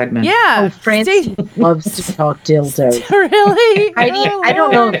next segment. Yeah. Oh, Francie loves to talk dildos. Really? Heidi, I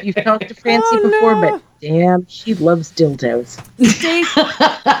don't know if you've talked to Francie before, but damn, she loves dildos.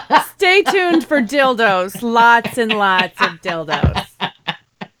 Stay tuned for dildos. Lots and lots of dildos.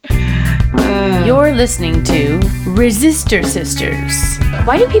 You're listening to Resistor Sisters.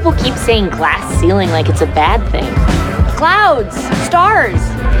 Why do people keep saying glass ceiling like it's a bad thing? Clouds, stars.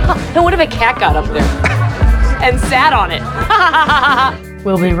 And what if a cat got up there and sat on it?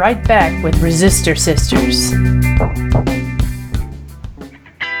 We'll be right back with Resistor Sisters.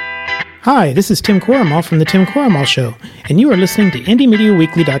 Hi, this is Tim Quormal from The Tim Quormal Show, and you are listening to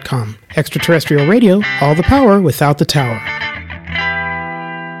IndieMediaWeekly.com. Extraterrestrial radio, all the power without the tower.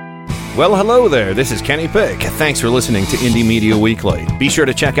 Well, hello there. This is Kenny Pick. Thanks for listening to Indie Media Weekly. Be sure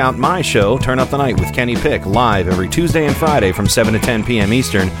to check out my show, Turn Up the Night with Kenny Pick, live every Tuesday and Friday from 7 to 10 p.m.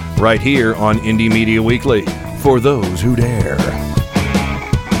 Eastern, right here on Indie Media Weekly. For those who dare.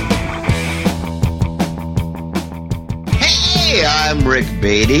 Hey, I'm Rick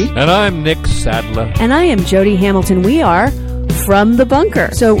Beatty. And I'm Nick Sadler. And I am Jody Hamilton. We are From the Bunker.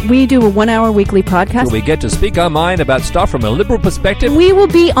 So we do a 1-hour weekly podcast. Where we get to speak our mind about stuff from a liberal perspective. We will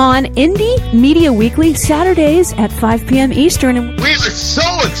be on Indie Media Weekly Saturdays at 5 p.m. Eastern. We are so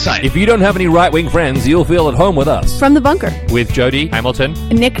excited. If you don't have any right-wing friends, you'll feel at home with us. From the Bunker. With Jody Hamilton.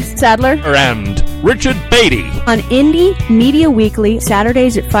 Nick Sadler. And Richard Beatty. On Indie Media Weekly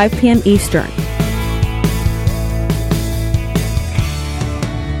Saturdays at 5 p.m. Eastern.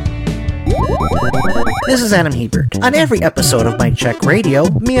 This is Adam Hebert. On every episode of Mic Check Radio,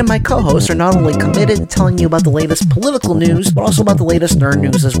 me and my co-hosts are not only committed to telling you about the latest political news, but also about the latest nerd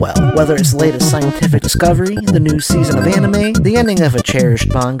news as well. Whether it's the latest scientific discovery, the new season of anime, the ending of a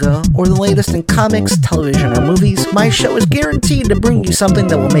cherished manga, or the latest in comics, television, or movies, my show is guaranteed to bring you something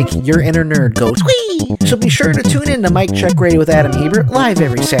that will make your inner nerd go squee! So be sure to tune in to Mic Check Radio with Adam Hebert, live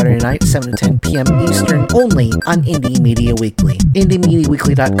every Saturday night, 7 to 10 p.m. Eastern, only on Indie Media Weekly.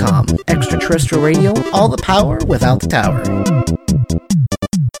 IndieMediaWeekly.com. Extraterrestrial radio, all the power without the tower.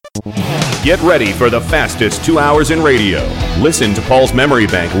 Get ready for the fastest 2 hours in radio. Listen to Paul's Memory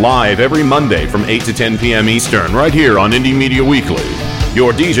Bank live every Monday from 8 to 10 p.m. Eastern, right here on Indie Media Weekly.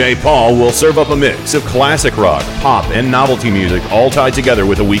 Your DJ, Paul, will serve up a mix of classic rock, pop, and novelty music, all tied together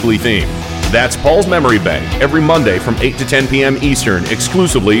with a weekly theme. That's Paul's Memory Bank, every Monday from 8 to 10 p.m. Eastern,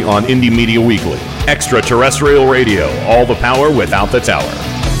 exclusively on Indie Media Weekly. Extraterrestrial radio, all the power without the tower.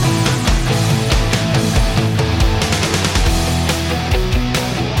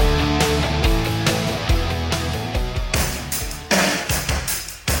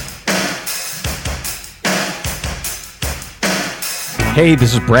 Hey,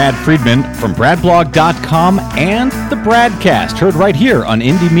 this is Brad Friedman from BradBlog.com and the Bradcast, heard right here on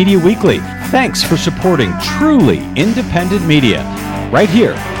Indie Media Weekly. Thanks for supporting truly independent media, right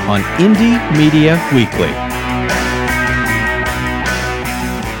here on Indie Media Weekly.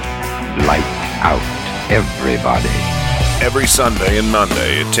 Light out, everybody. Every Sunday and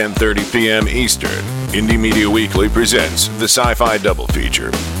Monday at 10:30 p.m. Eastern, Indie Media Weekly presents the Sci-Fi Double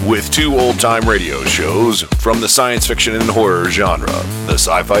Feature with two old-time radio shows from the science fiction and horror genre. The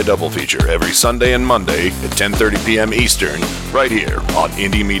Sci-Fi Double Feature every Sunday and Monday at 10:30 p.m. Eastern, right here on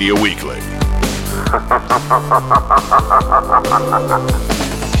Indie Media Weekly.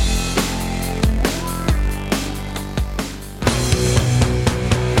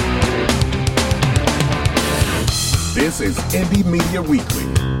 This is Indie Media Weekly,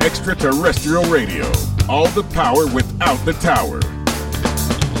 extraterrestrial radio, all the power without the tower.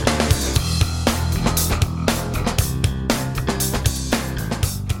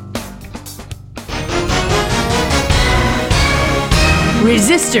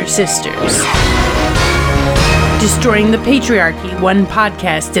 Resistor Sisters. Destroying the patriarchy, one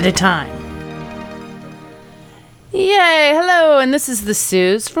podcast at a time. Yay, hello, and this is the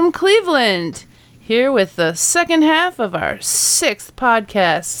Suze from Cleveland, here with the second half of our 6th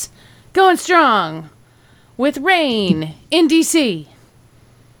podcast, going strong, with Rain in D.C.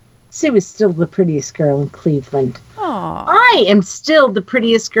 Sue is still the prettiest girl in Cleveland. Aww. I am still the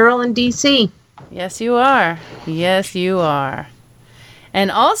prettiest girl in D.C. Yes, you are. Yes, you are.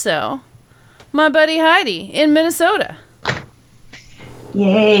 And also, my buddy Heidi in Minnesota.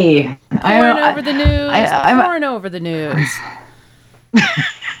 Yay. Pouring over the news. Pouring over the news.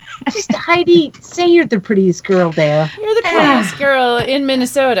 Just Heidi, say you're the prettiest girl there. You're the prettiest girl in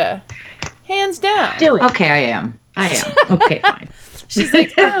Minnesota. Hands down. Do it. Okay, I am. Okay, fine. She's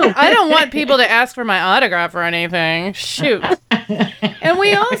like, I don't want people to ask for my autograph or anything. Shoot. And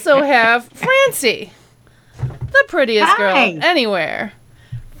we also have Francie, the prettiest girl Hi. anywhere.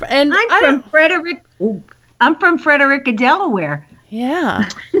 And I'm from Frederica, Delaware. Yeah.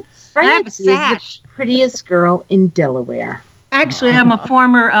 Francie is the prettiest girl in Delaware. Actually, I'm a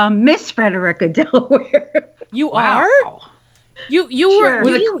former Miss Frederica, Delaware. You are? You Sure.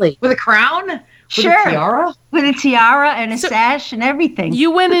 were with a crown? Sure. With a tiara? With a tiara and a sash and everything. You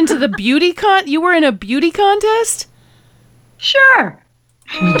went into the you were in a beauty contest? Sure.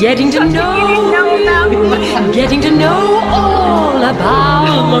 Getting to know getting to know all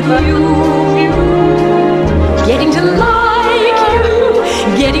about you. Getting to like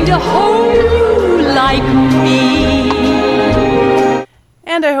you. Getting to hold you like me.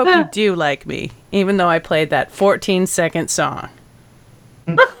 And I hope you do like me, even though I played that 14-second song.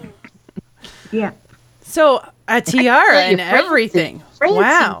 Yeah. So a tiara and everything.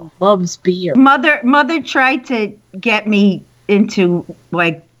 Wow. Loves beer. Mother tried to get me into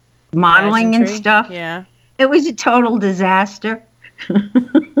like modeling and Pageantry? stuff. Yeah. It was a total disaster.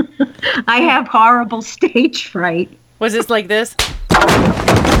 I have horrible stage fright. Was this like this?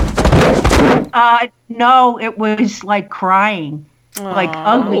 No, it was like crying. Like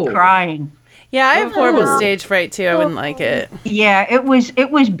ugly crying. Yeah, I have horrible stage fright too. I wouldn't like it. Yeah, it was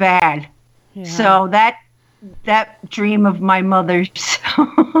bad. So that dream of my mother's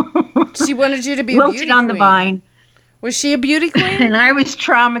She wanted you to be a wilted beauty on the queen. vine. Was she a beauty queen? And I was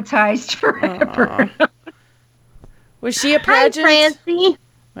traumatized forever. Was she a pageant? Hi, Francie.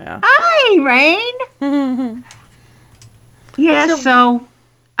 Yeah. Hi, Rain. Yeah, so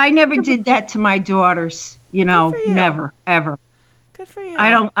I never did that to my daughters, never, ever. Good for you. I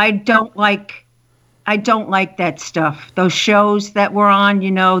don't like that stuff. Those shows that were on,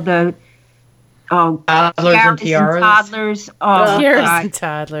 the Toddlers and tiaras. toddlers. Oh, Tiaras God. and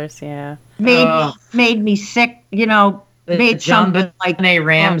toddlers, yeah. Made me sick, made John something like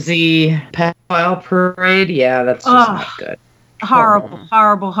Ramsey pedophile parade. Yeah, that's just not good.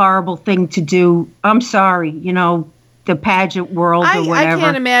 horrible thing to do. I'm sorry, the pageant world or whatever. I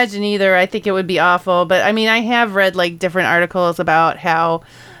can't imagine either. I think it would be awful. But I mean, I have read like different articles about how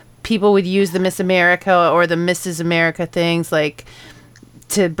people would use the Miss America or the Mrs. America things like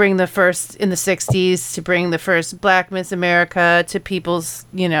to bring the first in the 60s to bring the first Black Miss America to people's,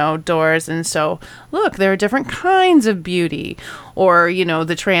 doors. And so, look, there are different kinds of beauty. Or,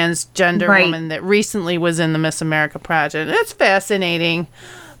 the transgender woman that recently was in the Miss America pageant. It's fascinating,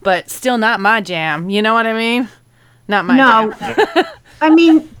 but still not my jam. You know what I mean? Not my jam. I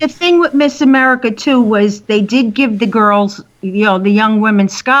mean, the thing with Miss America, too, was they did give the girls, the young women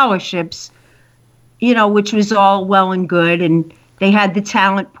scholarships, which was all well and good. And they had the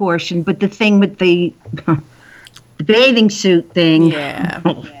talent portion. But the thing with the bathing suit thing. Yeah.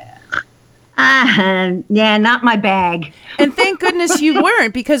 Not my bag. And thank goodness you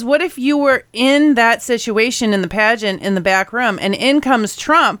weren't, because what if you were in that situation in the pageant in the back room and in comes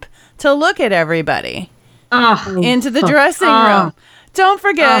Trump to look at everybody into the dressing room? Don't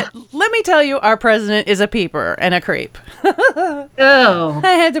forget, let me tell you, our president is a peeper and a creep. Oh.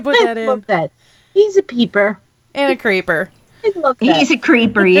 I had to put that in. Love that. He's a peeper. And a creeper. I love that. He's a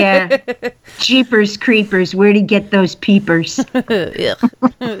creeper, yeah. Jeepers creepers. Where'd he get those peepers? Yuck.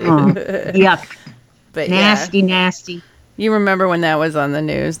 But nasty. You remember when that was on the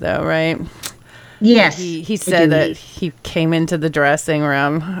news, though, right? Yes. He said that he came into the dressing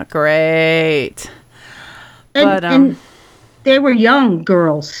room. Great. And they were young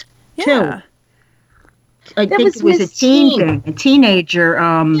girls, too. I think was it was Miss a teen Teen. thing, a teenager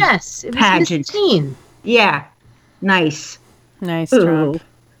yes, it was pageant. Miss Teen. Yeah. Nice. Nice, Trump.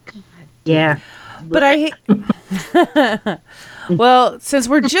 Yeah. But well, since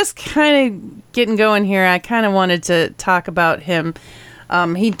we're just kind of getting going here, I kind of wanted to talk about him.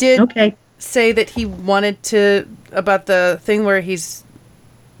 He did say that he wanted to, about the thing where he's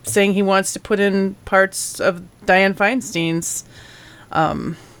saying he wants to put in parts of Dianne Feinstein's.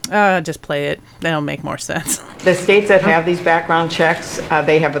 Just play it. That'll make more sense. The states that have these background checks,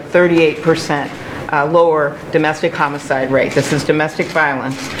 they have a 38% lower domestic homicide rate. This is domestic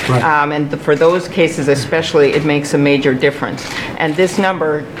violence. Right. And for those cases especially, it makes a major difference. And this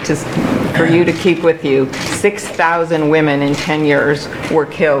number, just for you to keep with you, 6,000 women in 10 years were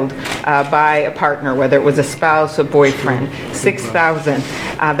killed by a partner, whether it was a spouse or boyfriend. 6,000.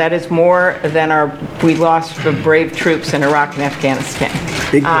 That is more than we lost for brave troops in Iraq and Afghanistan.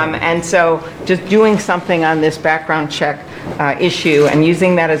 And so just doing something on this background check issue and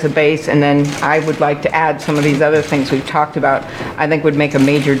using that as a base, and then I would like to add some of these other things we've talked about, I think would make a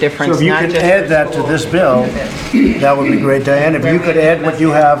major difference. So if you could add that to this bill, that would be great, Diane. If you could add what you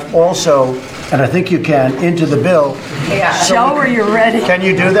have also and I think you can, into the bill. Yeah. Joe, are you ready? Can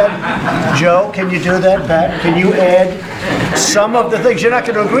you do that? Joe, can you do that? Pat, can you add some of the things? You're not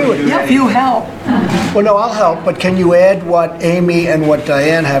going to agree with me. Yeah, if you help. Well, no, I'll help, but can you add what Amy and what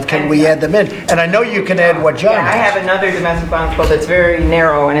Diane have? Can we add them in? And I know you can add what John Yeah, I has. have another domestic violence bill that's very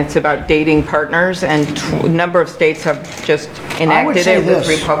narrow, and it's about dating partners, and a number of states have just I would enacted say it with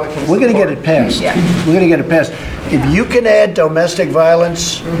this, Republican we're going to support. get it passed. Yeah. We're going to get it passed. If you can add domestic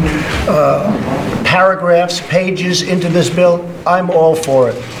violence paragraphs, pages into this bill, I'm all for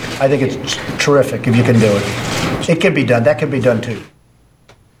it. I think it's terrific if you can do it. It can be done. That can be done too.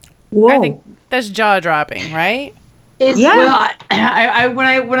 I think that's jaw dropping, right? Yeah. Well, I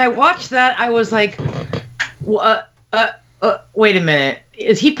when I watched that, I was like, wait a minute,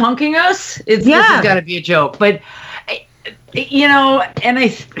 is he punking us? This has got to be a joke. But you know, and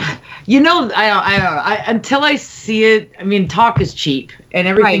I don't know. Until I see it, I mean, talk is cheap, and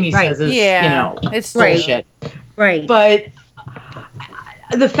everything he says is, it's bullshit. Right. But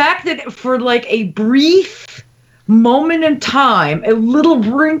the fact that for like a brief moment in time, a little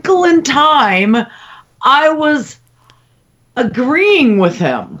wrinkle in time, I was agreeing with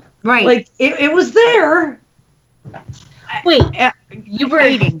him. Right. Like it was there. Wait, you were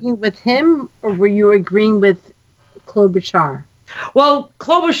agreeing with him, or were you agreeing with Klobuchar? Well,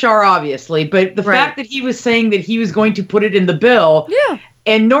 Klobuchar, obviously, but the fact that he was saying that he was going to put it in the bill,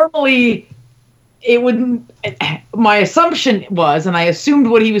 and normally it wouldn't. My assumption was, and I assumed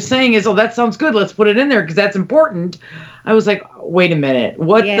what he was saying is, oh, that sounds good, let's put it in there because that's important. I was like, wait a minute,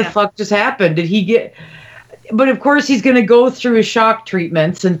 what the fuck just happened? Did he get... But of course he's going to go through his shock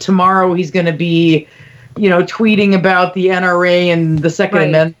treatments, and tomorrow he's going to be, tweeting about the NRA and the Second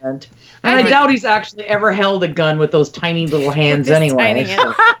Amendment. And I doubt he's actually ever held a gun with those tiny little hands anyway.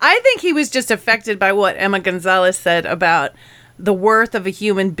 I think he was just affected by what Emma Gonzalez said about the worth of a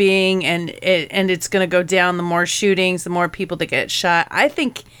human being, and it's going to go down the more shootings, the more people that get shot. I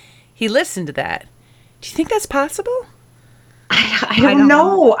think he listened to that. Do you think that's possible? I don't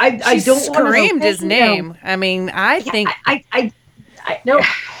know. I don't screamed his name. I mean, I think I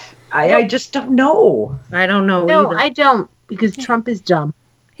just don't know. I don't know. No, either. I don't, because Trump is dumb.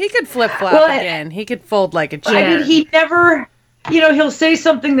 He could flip flop again. He could fold like a chair. I mean, he never, he'll say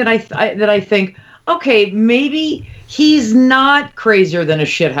something that I think, okay, maybe he's not crazier than a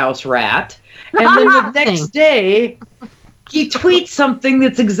shithouse rat, and then the next day he tweets something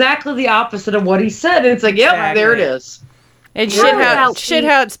that's exactly the opposite of what he said, and it's like, yep, there it is. And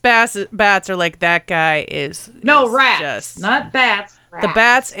shithouse bats are like, that guy is rats, not bats. The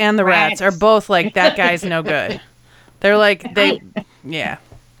bats and the rats are both like, that guy's no good. They're like, no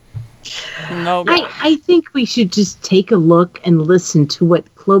good. I think we should just take a look and listen to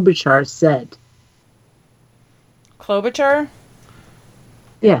what Klobuchar said. Klobuchar?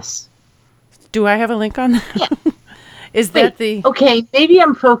 Yes. Do I have a link on that? Yeah. Is that the... Okay, maybe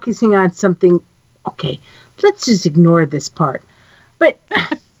I'm focusing on something... Okay, let's just ignore this part. But...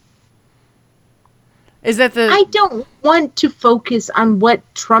 Is that the... I don't want to focus on what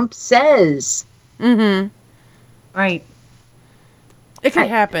Trump says. Mm-hmm. Right. It could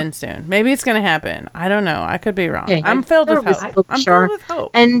happen soon. Maybe it's going to happen. I don't know. I could be wrong. Okay, I'm filled with hope. I'm filled with hope.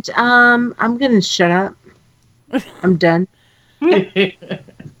 And I'm going to shut up. I'm done.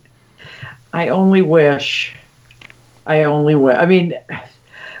 I only wish. I mean,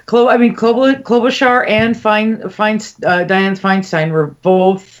 Klobuchar and Dianne Feinstein were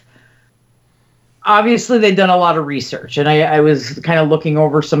both. Obviously, they'd done a lot of research, and I was kind of looking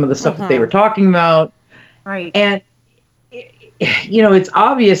over some of the stuff that they were talking about. Right. And it's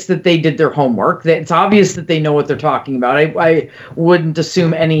obvious that they did their homework. That it's obvious that they know what they're talking about. I wouldn't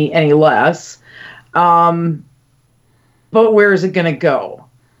assume any less. But where is it going to go?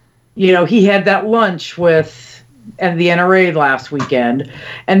 He had that lunch at the NRA last weekend,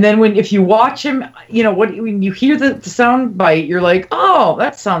 and then if you watch him, when you hear the sound bite, you're like, oh,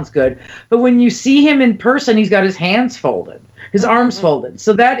 that sounds good. But when you see him in person, he's got his hands folded, his arms folded.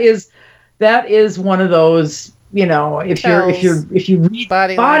 So that is one of those. If you read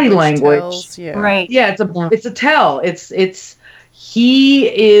body language tells, right? Yeah, it's a tell.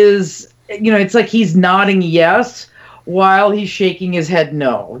 He is. It's like he's nodding yes while he's shaking his head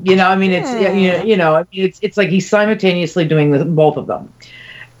no. It's like he's simultaneously doing both of them.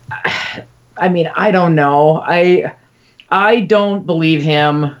 I mean, I don't know. I don't believe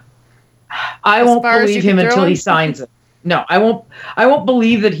him. I won't believe him until he signs it. No, I won't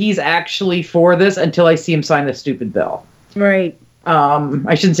believe that he's actually for this until I see him sign the stupid bill. Right.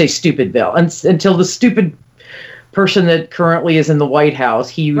 I shouldn't say stupid bill. Until the stupid person that currently is in the White House,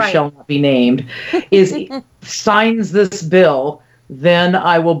 he who shall not be named, signs this bill then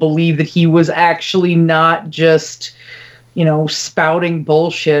I will believe that he was actually not just, spouting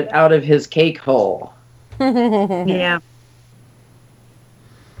bullshit out of his cake hole. Yeah.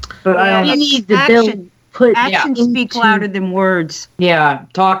 But I don't You know. need the bill put Actions speak louder than words. Yeah,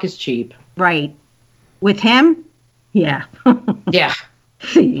 talk is cheap. Right. With him? Yeah. Yeah.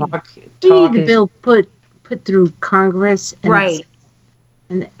 You need the bill put through Congress. And Right.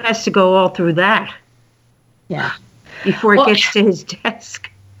 And it has to go all through that. Yeah. Before it gets to his desk.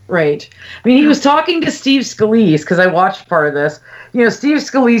 Right. I mean, he was talking to Steve Scalise, because I watched part of this. Steve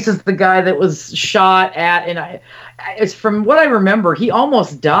Scalise is the guy that was shot at, and it's from what I remember, he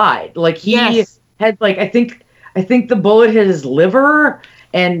almost died. Like, he had, like, I think the bullet hit his liver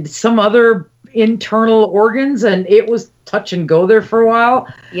and some other internal organs, and it was touch and go there for a while.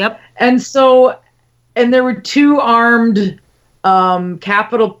 Yep. And there were 2 armed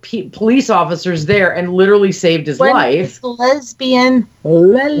Capitol police officers there and literally saved his life. Is lesbian.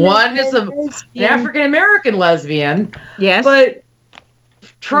 One is an African American lesbian. Yes. But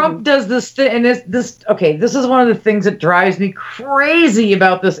Trump does this thing, and this is one of the things that drives me crazy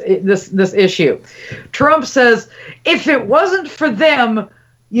about this issue. Trump says, if it wasn't for them,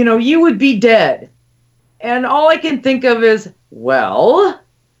 you would be dead. And all I can think of is, well,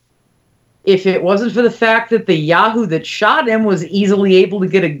 if it wasn't for the fact that the Yahoo that shot him was easily able to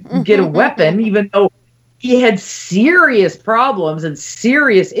get a weapon, even though he had serious problems and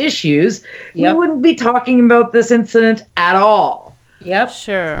serious issues, we wouldn't be talking about this incident at all. Yep.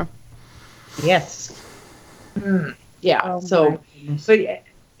 Sure. Yes. Yeah. Oh, so Which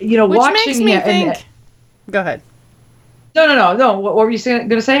watching makes me think. Go ahead. No. What were you going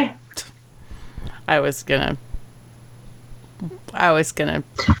to say? I was gonna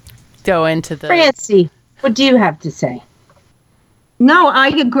go into the. Francie, what do you have to say? No,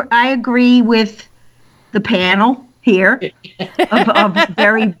 I agree with the panel here of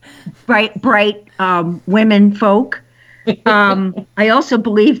very bright women folk. I also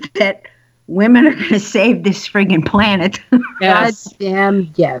believe that women are going to save this friggin' planet. Yes. God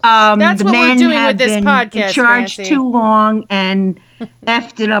damn yes. That's the what we're men doing have with this been podcast, in charge Francie. too long and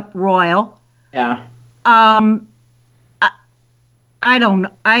effed it up royal. Yeah. I don't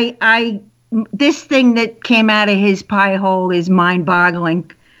know. This thing that came out of his pie hole is mind-boggling.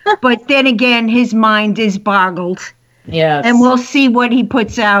 But then again, his mind is boggled. Yes. And we'll see what he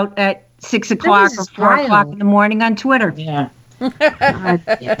puts out at 6 o'clock or 4 o'clock in the morning on Twitter. Yeah.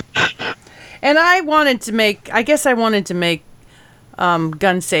 And I wanted to make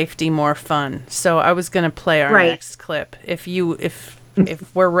gun safety more fun. So I was going to play our next clip if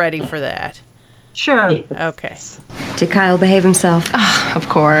we're ready for that. Sure. Okay. Did Kyle behave himself? Oh, of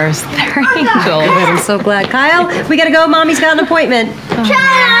course. They're angels. I'm so glad. Kyle, we gotta go. Mommy's got an appointment.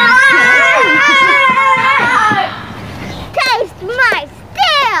 Taste my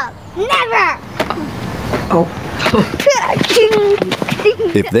steel! Never! Oh.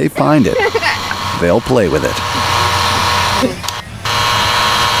 If they find it, they'll play with it.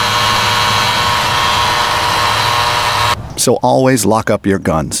 So always lock up your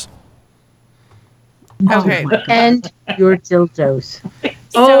guns. Okay. And your dildos.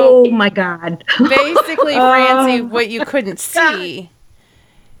 Oh my God. Basically, Francie, what you couldn't see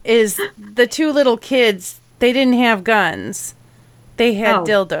is the 2 little kids, they didn't have guns. They had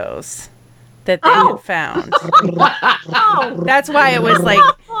dildos that they had found. That's why it was like,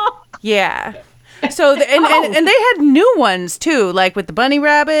 yeah. So, and they had new ones too, like with the bunny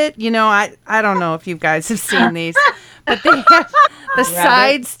rabbit. I don't know if you guys have seen these, but they have the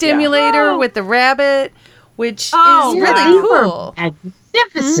side stimulator with the rabbit, which is really cool.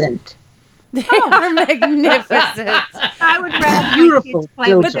 Magnificent. They are magnificent. I would rather Beautiful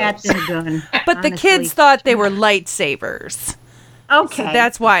play with that than a gun. But the kids thought they were lightsabers. Okay. So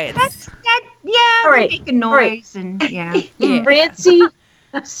that's why it's... Yeah, All right. make a noise and yeah. Francie,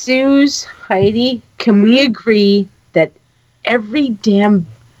 Suze, Heidi, can we agree that every damn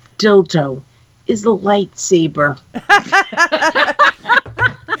dildo is a lightsaber?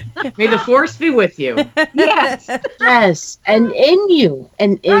 May the force be with you. Yes. Yes. And in you.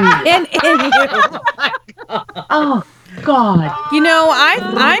 And in you. And in you. Oh, God.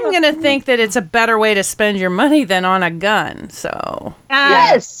 I'm going to think that it's a better way to spend your money than on a gun, so...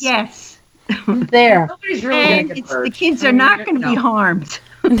 Yes. Yes. There. Nobody's really And going to get the hurt. kids are not going to be harmed.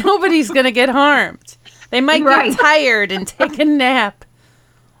 Nobody's going to get harmed. They might Right. get tired and take a nap.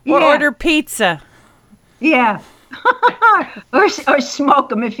 Or Yeah. order pizza. Yeah. or smoke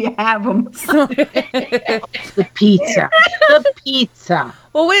them if you have them. The pizza. The pizza.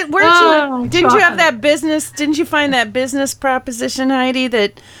 Well, didn't you have that business? Didn't you find that business proposition, Heidi,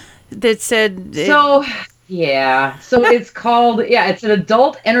 that said? So, Yeah. So it's called, it's an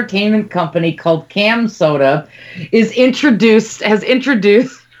adult entertainment company called Cam Soda has introduced,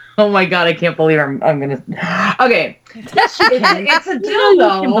 oh my God, I can't believe I'm going to, okay. It's a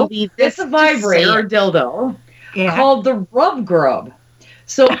dildo. It's a vibrator dildo called the Rub Grub.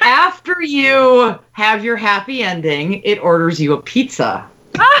 So after you have your happy ending, it orders you a pizza.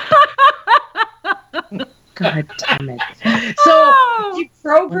 God damn it. So you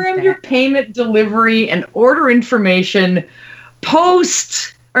program your payment, delivery, and order information prior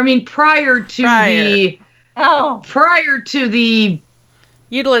to the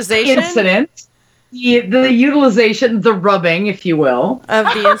utilization incident, the utilization, the rubbing, if you will, of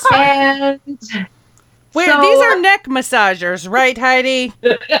the instrument. These are neck massagers, right, Heidi?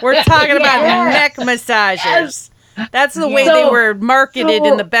 We're talking about neck massagers. Yes. That's the way they were marketed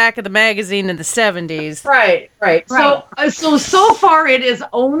in the back of the magazine in the 70s. Right. So far it is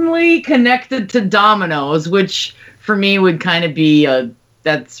only connected to Domino's, which for me would kind of be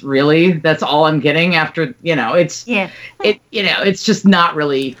that's all I'm getting after, it's it's just not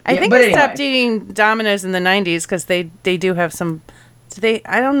really. I think I stopped eating Domino's in the 90s because they do have some.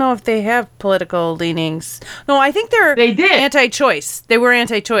 I don't know if they have political leanings. No, I think they did anti-choice. They were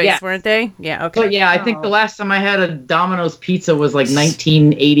anti-choice, weren't they? Yeah. Okay. But I think the last time I had a Domino's pizza was like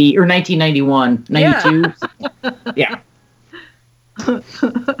 1980 or 1991, 92. Yeah.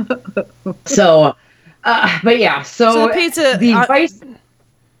 So, So pizza.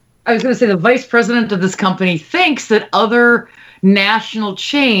 I was going to say the vice president of this company thinks that other national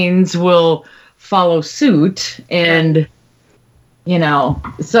chains will follow suit and.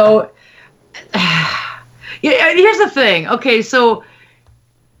 So here's the thing. Okay, so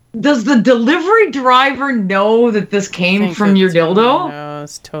does the delivery driver know that this came from your dildo? No,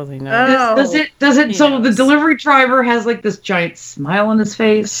 it's totally not. Does it? So the delivery driver has like this giant smile on his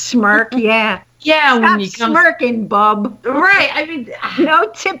face, smirk. Yeah. Yeah, Stop when you come smirking, bub. Right. I mean,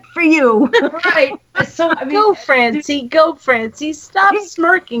 no tip for you. Right. So go, Francie. Stop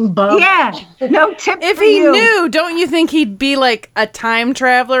smirking, bub. Yeah. No tip if for he you. knew, don't you think he'd be like a time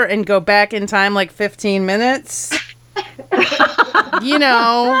traveler and go back in time like 15 minutes? That's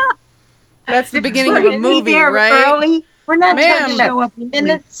the beginning of a movie, right? Early. We're not talking about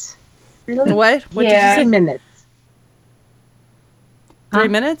minutes. Really? What? What did you say? Minutes. 3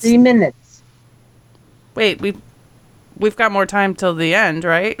 minutes? 3 minutes. Wait, we've got more time till the end,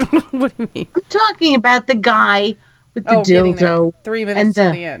 right? What do you mean? I'm talking about the guy with the dildo. 3 minutes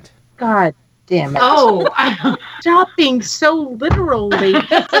till the end. God damn it. Oh, stop being so literally.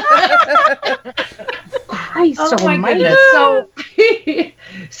 Christ almighty.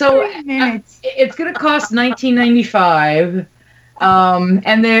 So it's going to cost $19.95.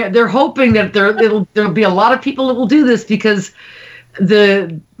 And they're hoping that there'll be a lot of people that will do this because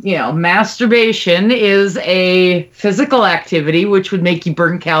masturbation is a physical activity which would make you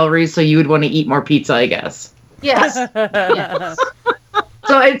burn calories, so you would want to eat more pizza, I guess. Yes. Yes.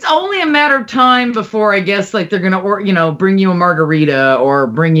 So it's only a matter of time before I guess like they're gonna bring you a margarita or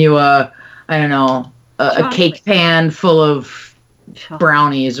bring you a cake pan full of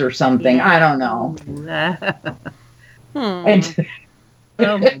brownies or something. Yeah. I don't know.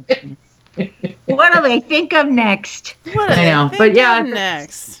 What do they think of next? I know, but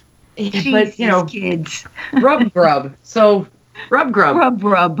next. Jesus, but kids. Rub Grub. So Rub Grub.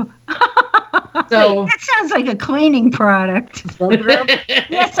 Rub. So that sounds like a cleaning product. Rub Grub?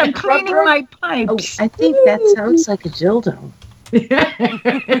 Yes, I'm cleaning my pipes. Oh, I think that sounds like a dildo.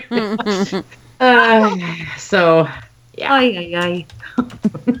 So yeah. Ay.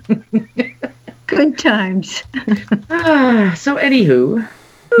 Good times. So anywho.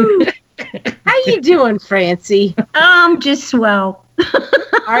 How you doing, Francie? I'm just swell.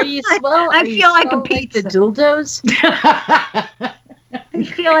 Are you swell? I feel like a pizza. Like the dildos? I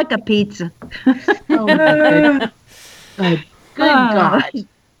feel like a pizza. Oh my good God.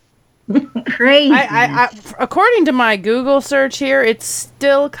 Crazy. I, according to my Google search here, it's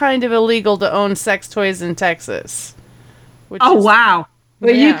still kind of illegal to own sex toys in Texas. Wow.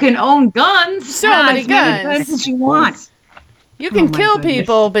 But you can own guns. So many guns as you want. You can kill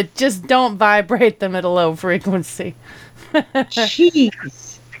people, but just don't vibrate them at a low frequency.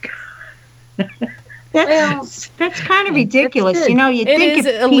 Jeez. That's kind of ridiculous. You think it is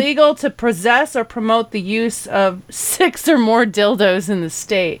illegal to possess or promote the use of 6 or more dildos in the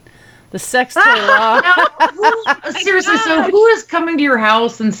state. The sex toy law. Seriously, so who is coming to your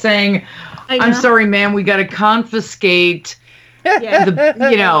house and saying, "I'm sorry, ma'am, we got to confiscate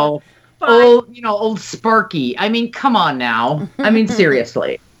the old Sparky"? I mean, come on now. I mean,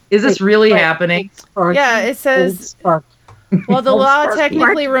 seriously, is this really happening? Yeah, it says Well, the Old law Sparky.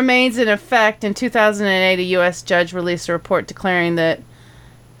 technically remains in effect. In 2008, a U.S. judge released a report declaring that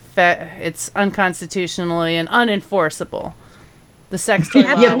it's unconstitutionally and unenforceable. The sex toy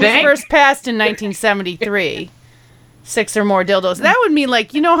law was first passed in 1973. 6 or more dildos. That would mean,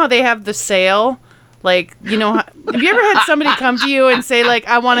 like, you know how they have the sale? Like, you know, have you ever had somebody come to you and say, like,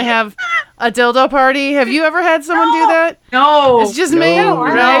 I want to have a dildo party? Have you ever had someone do that? No. It's just me,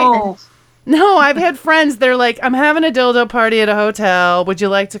 right? No, I've had friends. They're like, I'm having a dildo party at a hotel. Would you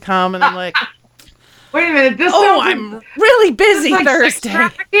like to come? And I'm like, wait a minute. I'm really busy like Thursday. sex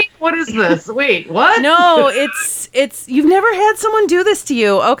trafficking? What is this? Wait, what? No, it's you've never had someone do this to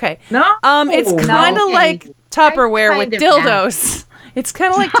you. Okay. No. It's kind of like Tupperware with kind of dildos. It's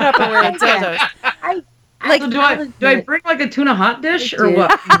kind of like Tupperware with dildos. Like, so do I bring like a tuna hot dish or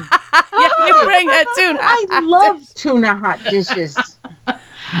what? Yeah, you bring a tuna. I love tuna hot dishes.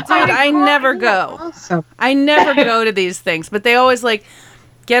 Dude, I never go. Awesome. I never go to these things, but they always like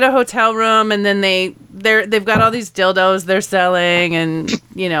get a hotel room and then they've got all these dildos they're selling and,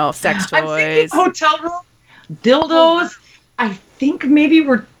 you know, sex toys. I'm thinking hotel room dildos. I think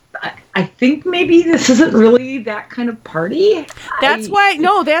maybe this isn't really that kind of party. That's why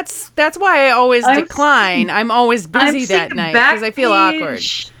I always decline. I'm always busy that night because I feel awkward.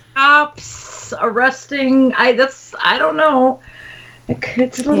 Shops, arresting. I don't know.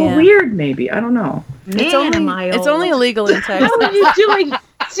 It's a little weird, maybe. I don't know. It's only illegal in Texas. How are you doing?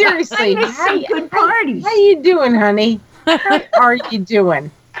 Seriously, good parties. How you doing, honey? How are you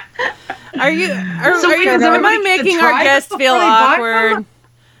doing? Am I making our guests feel awkward?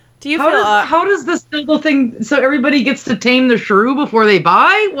 Do you feel how does this dildo thing? So everybody gets to tame the shrew before they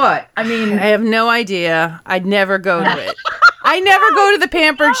buy? What? I mean, I have no idea. I'd never go to it. I never go to the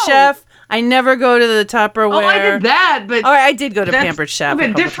Pampered Chef. I never go to the Tupperware. Oh, I did that, but I did go to Pampered Chef. A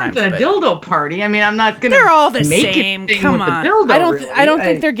bit different than a dildo party. I mean, I'm not gonna. They're all the same. Come on. I don't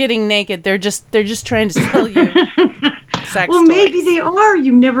think they're getting naked. They're just trying to sell you sex well, toys. maybe they are.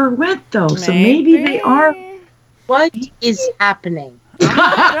 You never went though, so maybe they are. What is happening? You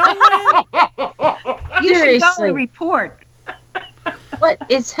should go and report. What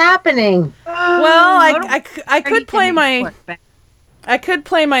is happening? Well, I could play my. I could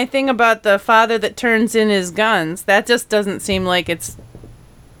play my thing about the father that turns in his guns. That just doesn't seem like it's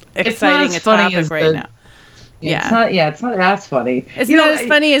exciting a topic right now. Yeah. It's not as funny. It's not as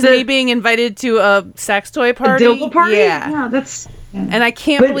funny as me being invited to a sex toy party. A dildo party? Yeah. That's... Yeah. And I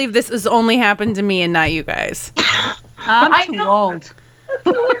can't believe this has only happened to me and not you guys. I'm too old.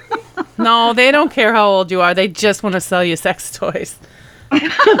 No, they don't care how old you are. They just want to sell you sex toys.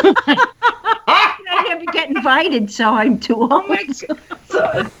 I never get invited, so I'm too old. Oh my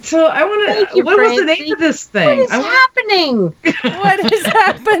God. So I want to. What was the name of this thing? What is happening? What is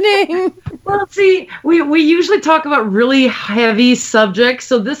happening? Well, see, we usually talk about really heavy subjects,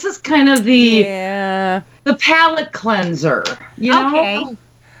 so this is kind of the palate cleanser. You know? Okay.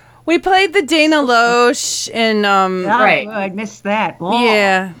 We played the Dana Loesch and right. I missed that. Whoa.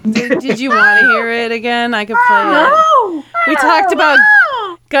 Yeah. Did you want to hear it again? I could play it. We talked about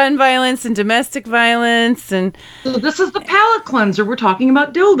gun violence and domestic violence, and so this is the palate cleanser. We're talking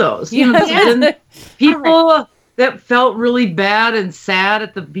about dildos. You know, people that felt really bad and sad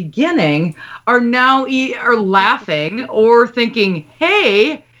at the beginning are now are laughing or thinking,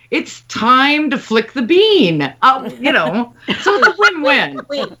 "Hey, it's time to flick the bean." You know, so it's a win-win.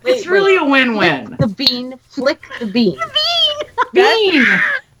 It's really a win-win. The bean, flick the bean. Bean.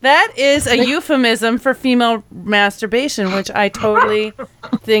 That is a euphemism for female masturbation, which I totally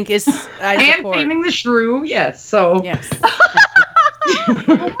think is I support. And taming the shrew, yes. So yes.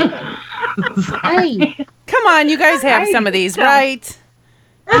 Hey, come on, you guys have some of these, right?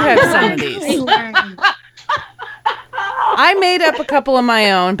 You have some of these. I made up a couple of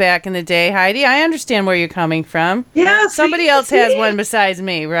my own back in the day, Heidi. I understand where you're coming from. Yeah. Somebody else has one besides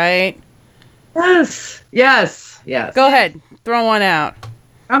me, right? Yes. Go ahead. Throw one out.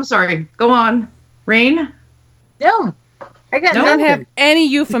 I'm sorry. Go on. Rain? No. I got don't nothing. have any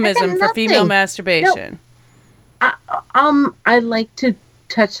euphemism for female masturbation. No. I like to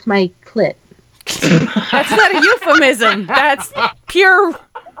touch my clit. That's not a euphemism. That's pure.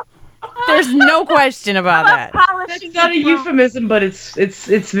 There's no question about that. That's not a euphemism, but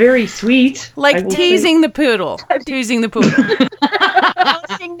it's very sweet. Like teasing the poodle. Teasing the poodle.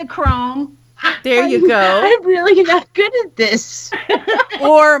 Polishing the chrome. There you go. I'm really not good at this.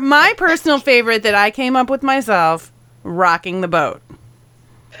 Or my personal favorite that I came up with myself, rocking the boat.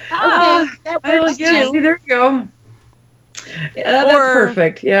 Okay, that works too. See, there you go. Yeah, that's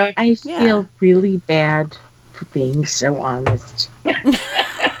perfect. Yeah. I feel really bad for being so honest.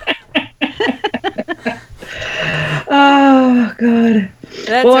 Oh, God.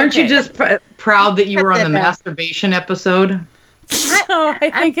 That's Well, aren't you okay. just proud that you were on the that back. masturbation episode? No,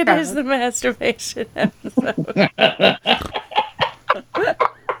 I think it is the masturbation episode.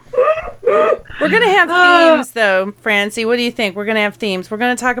 We're going to have themes, though, Francie. What do you think? We're going to have themes. We're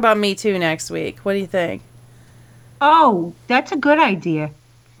going to talk about Me Too next week. What do you think? Oh, that's a good idea.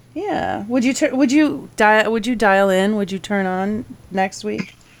 Yeah. Would you dial in? Would you turn on next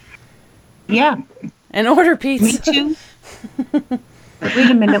week? Yeah. And order pizza? Me Too.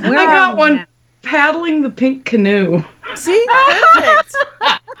 Wait a minute. Where I got are one we paddling the pink canoe. See? Perfect.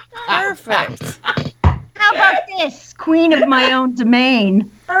 Perfect. How about this? Queen of my own domain.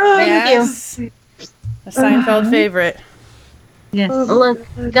 Yes. A Seinfeld favorite. Yes. Look,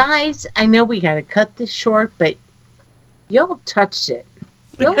 guys, I know we got to cut this short, but y'all touched it.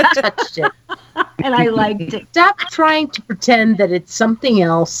 Y'all touched it. And I liked it. Stop trying to pretend that it's something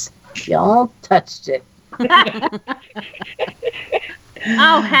else. Y'all touched it.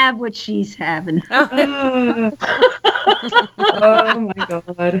 I'll have what she's having. Oh my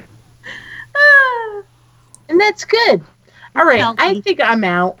God. And that's good. All right, Healthy. I think I'm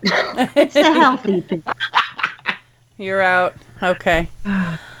out. It's the healthy thing. You're out. Okay.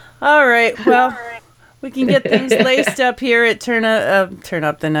 All right. Well, we can get things laced up here at Turn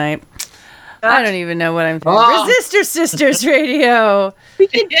Up the Night. I don't even know what I'm doing. Oh. Resistor Sisters Radio. We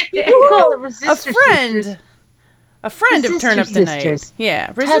can call it Resistor A friend of Turn Up the Night. Sisters. Yeah.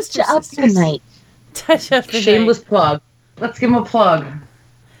 Touch Resistor up Sisters. the night. Touch up the Shameless night. plug. Let's give him a plug.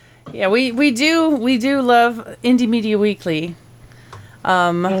 Yeah, we do love Indie Media Weekly. Here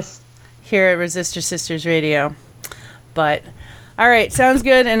at Resistor Sisters Radio. But all right, sounds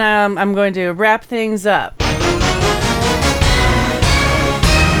good, and I'm going to wrap things up.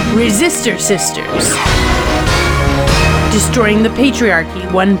 Resistor Sisters. Destroying the patriarchy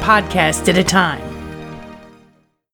one podcast at a time.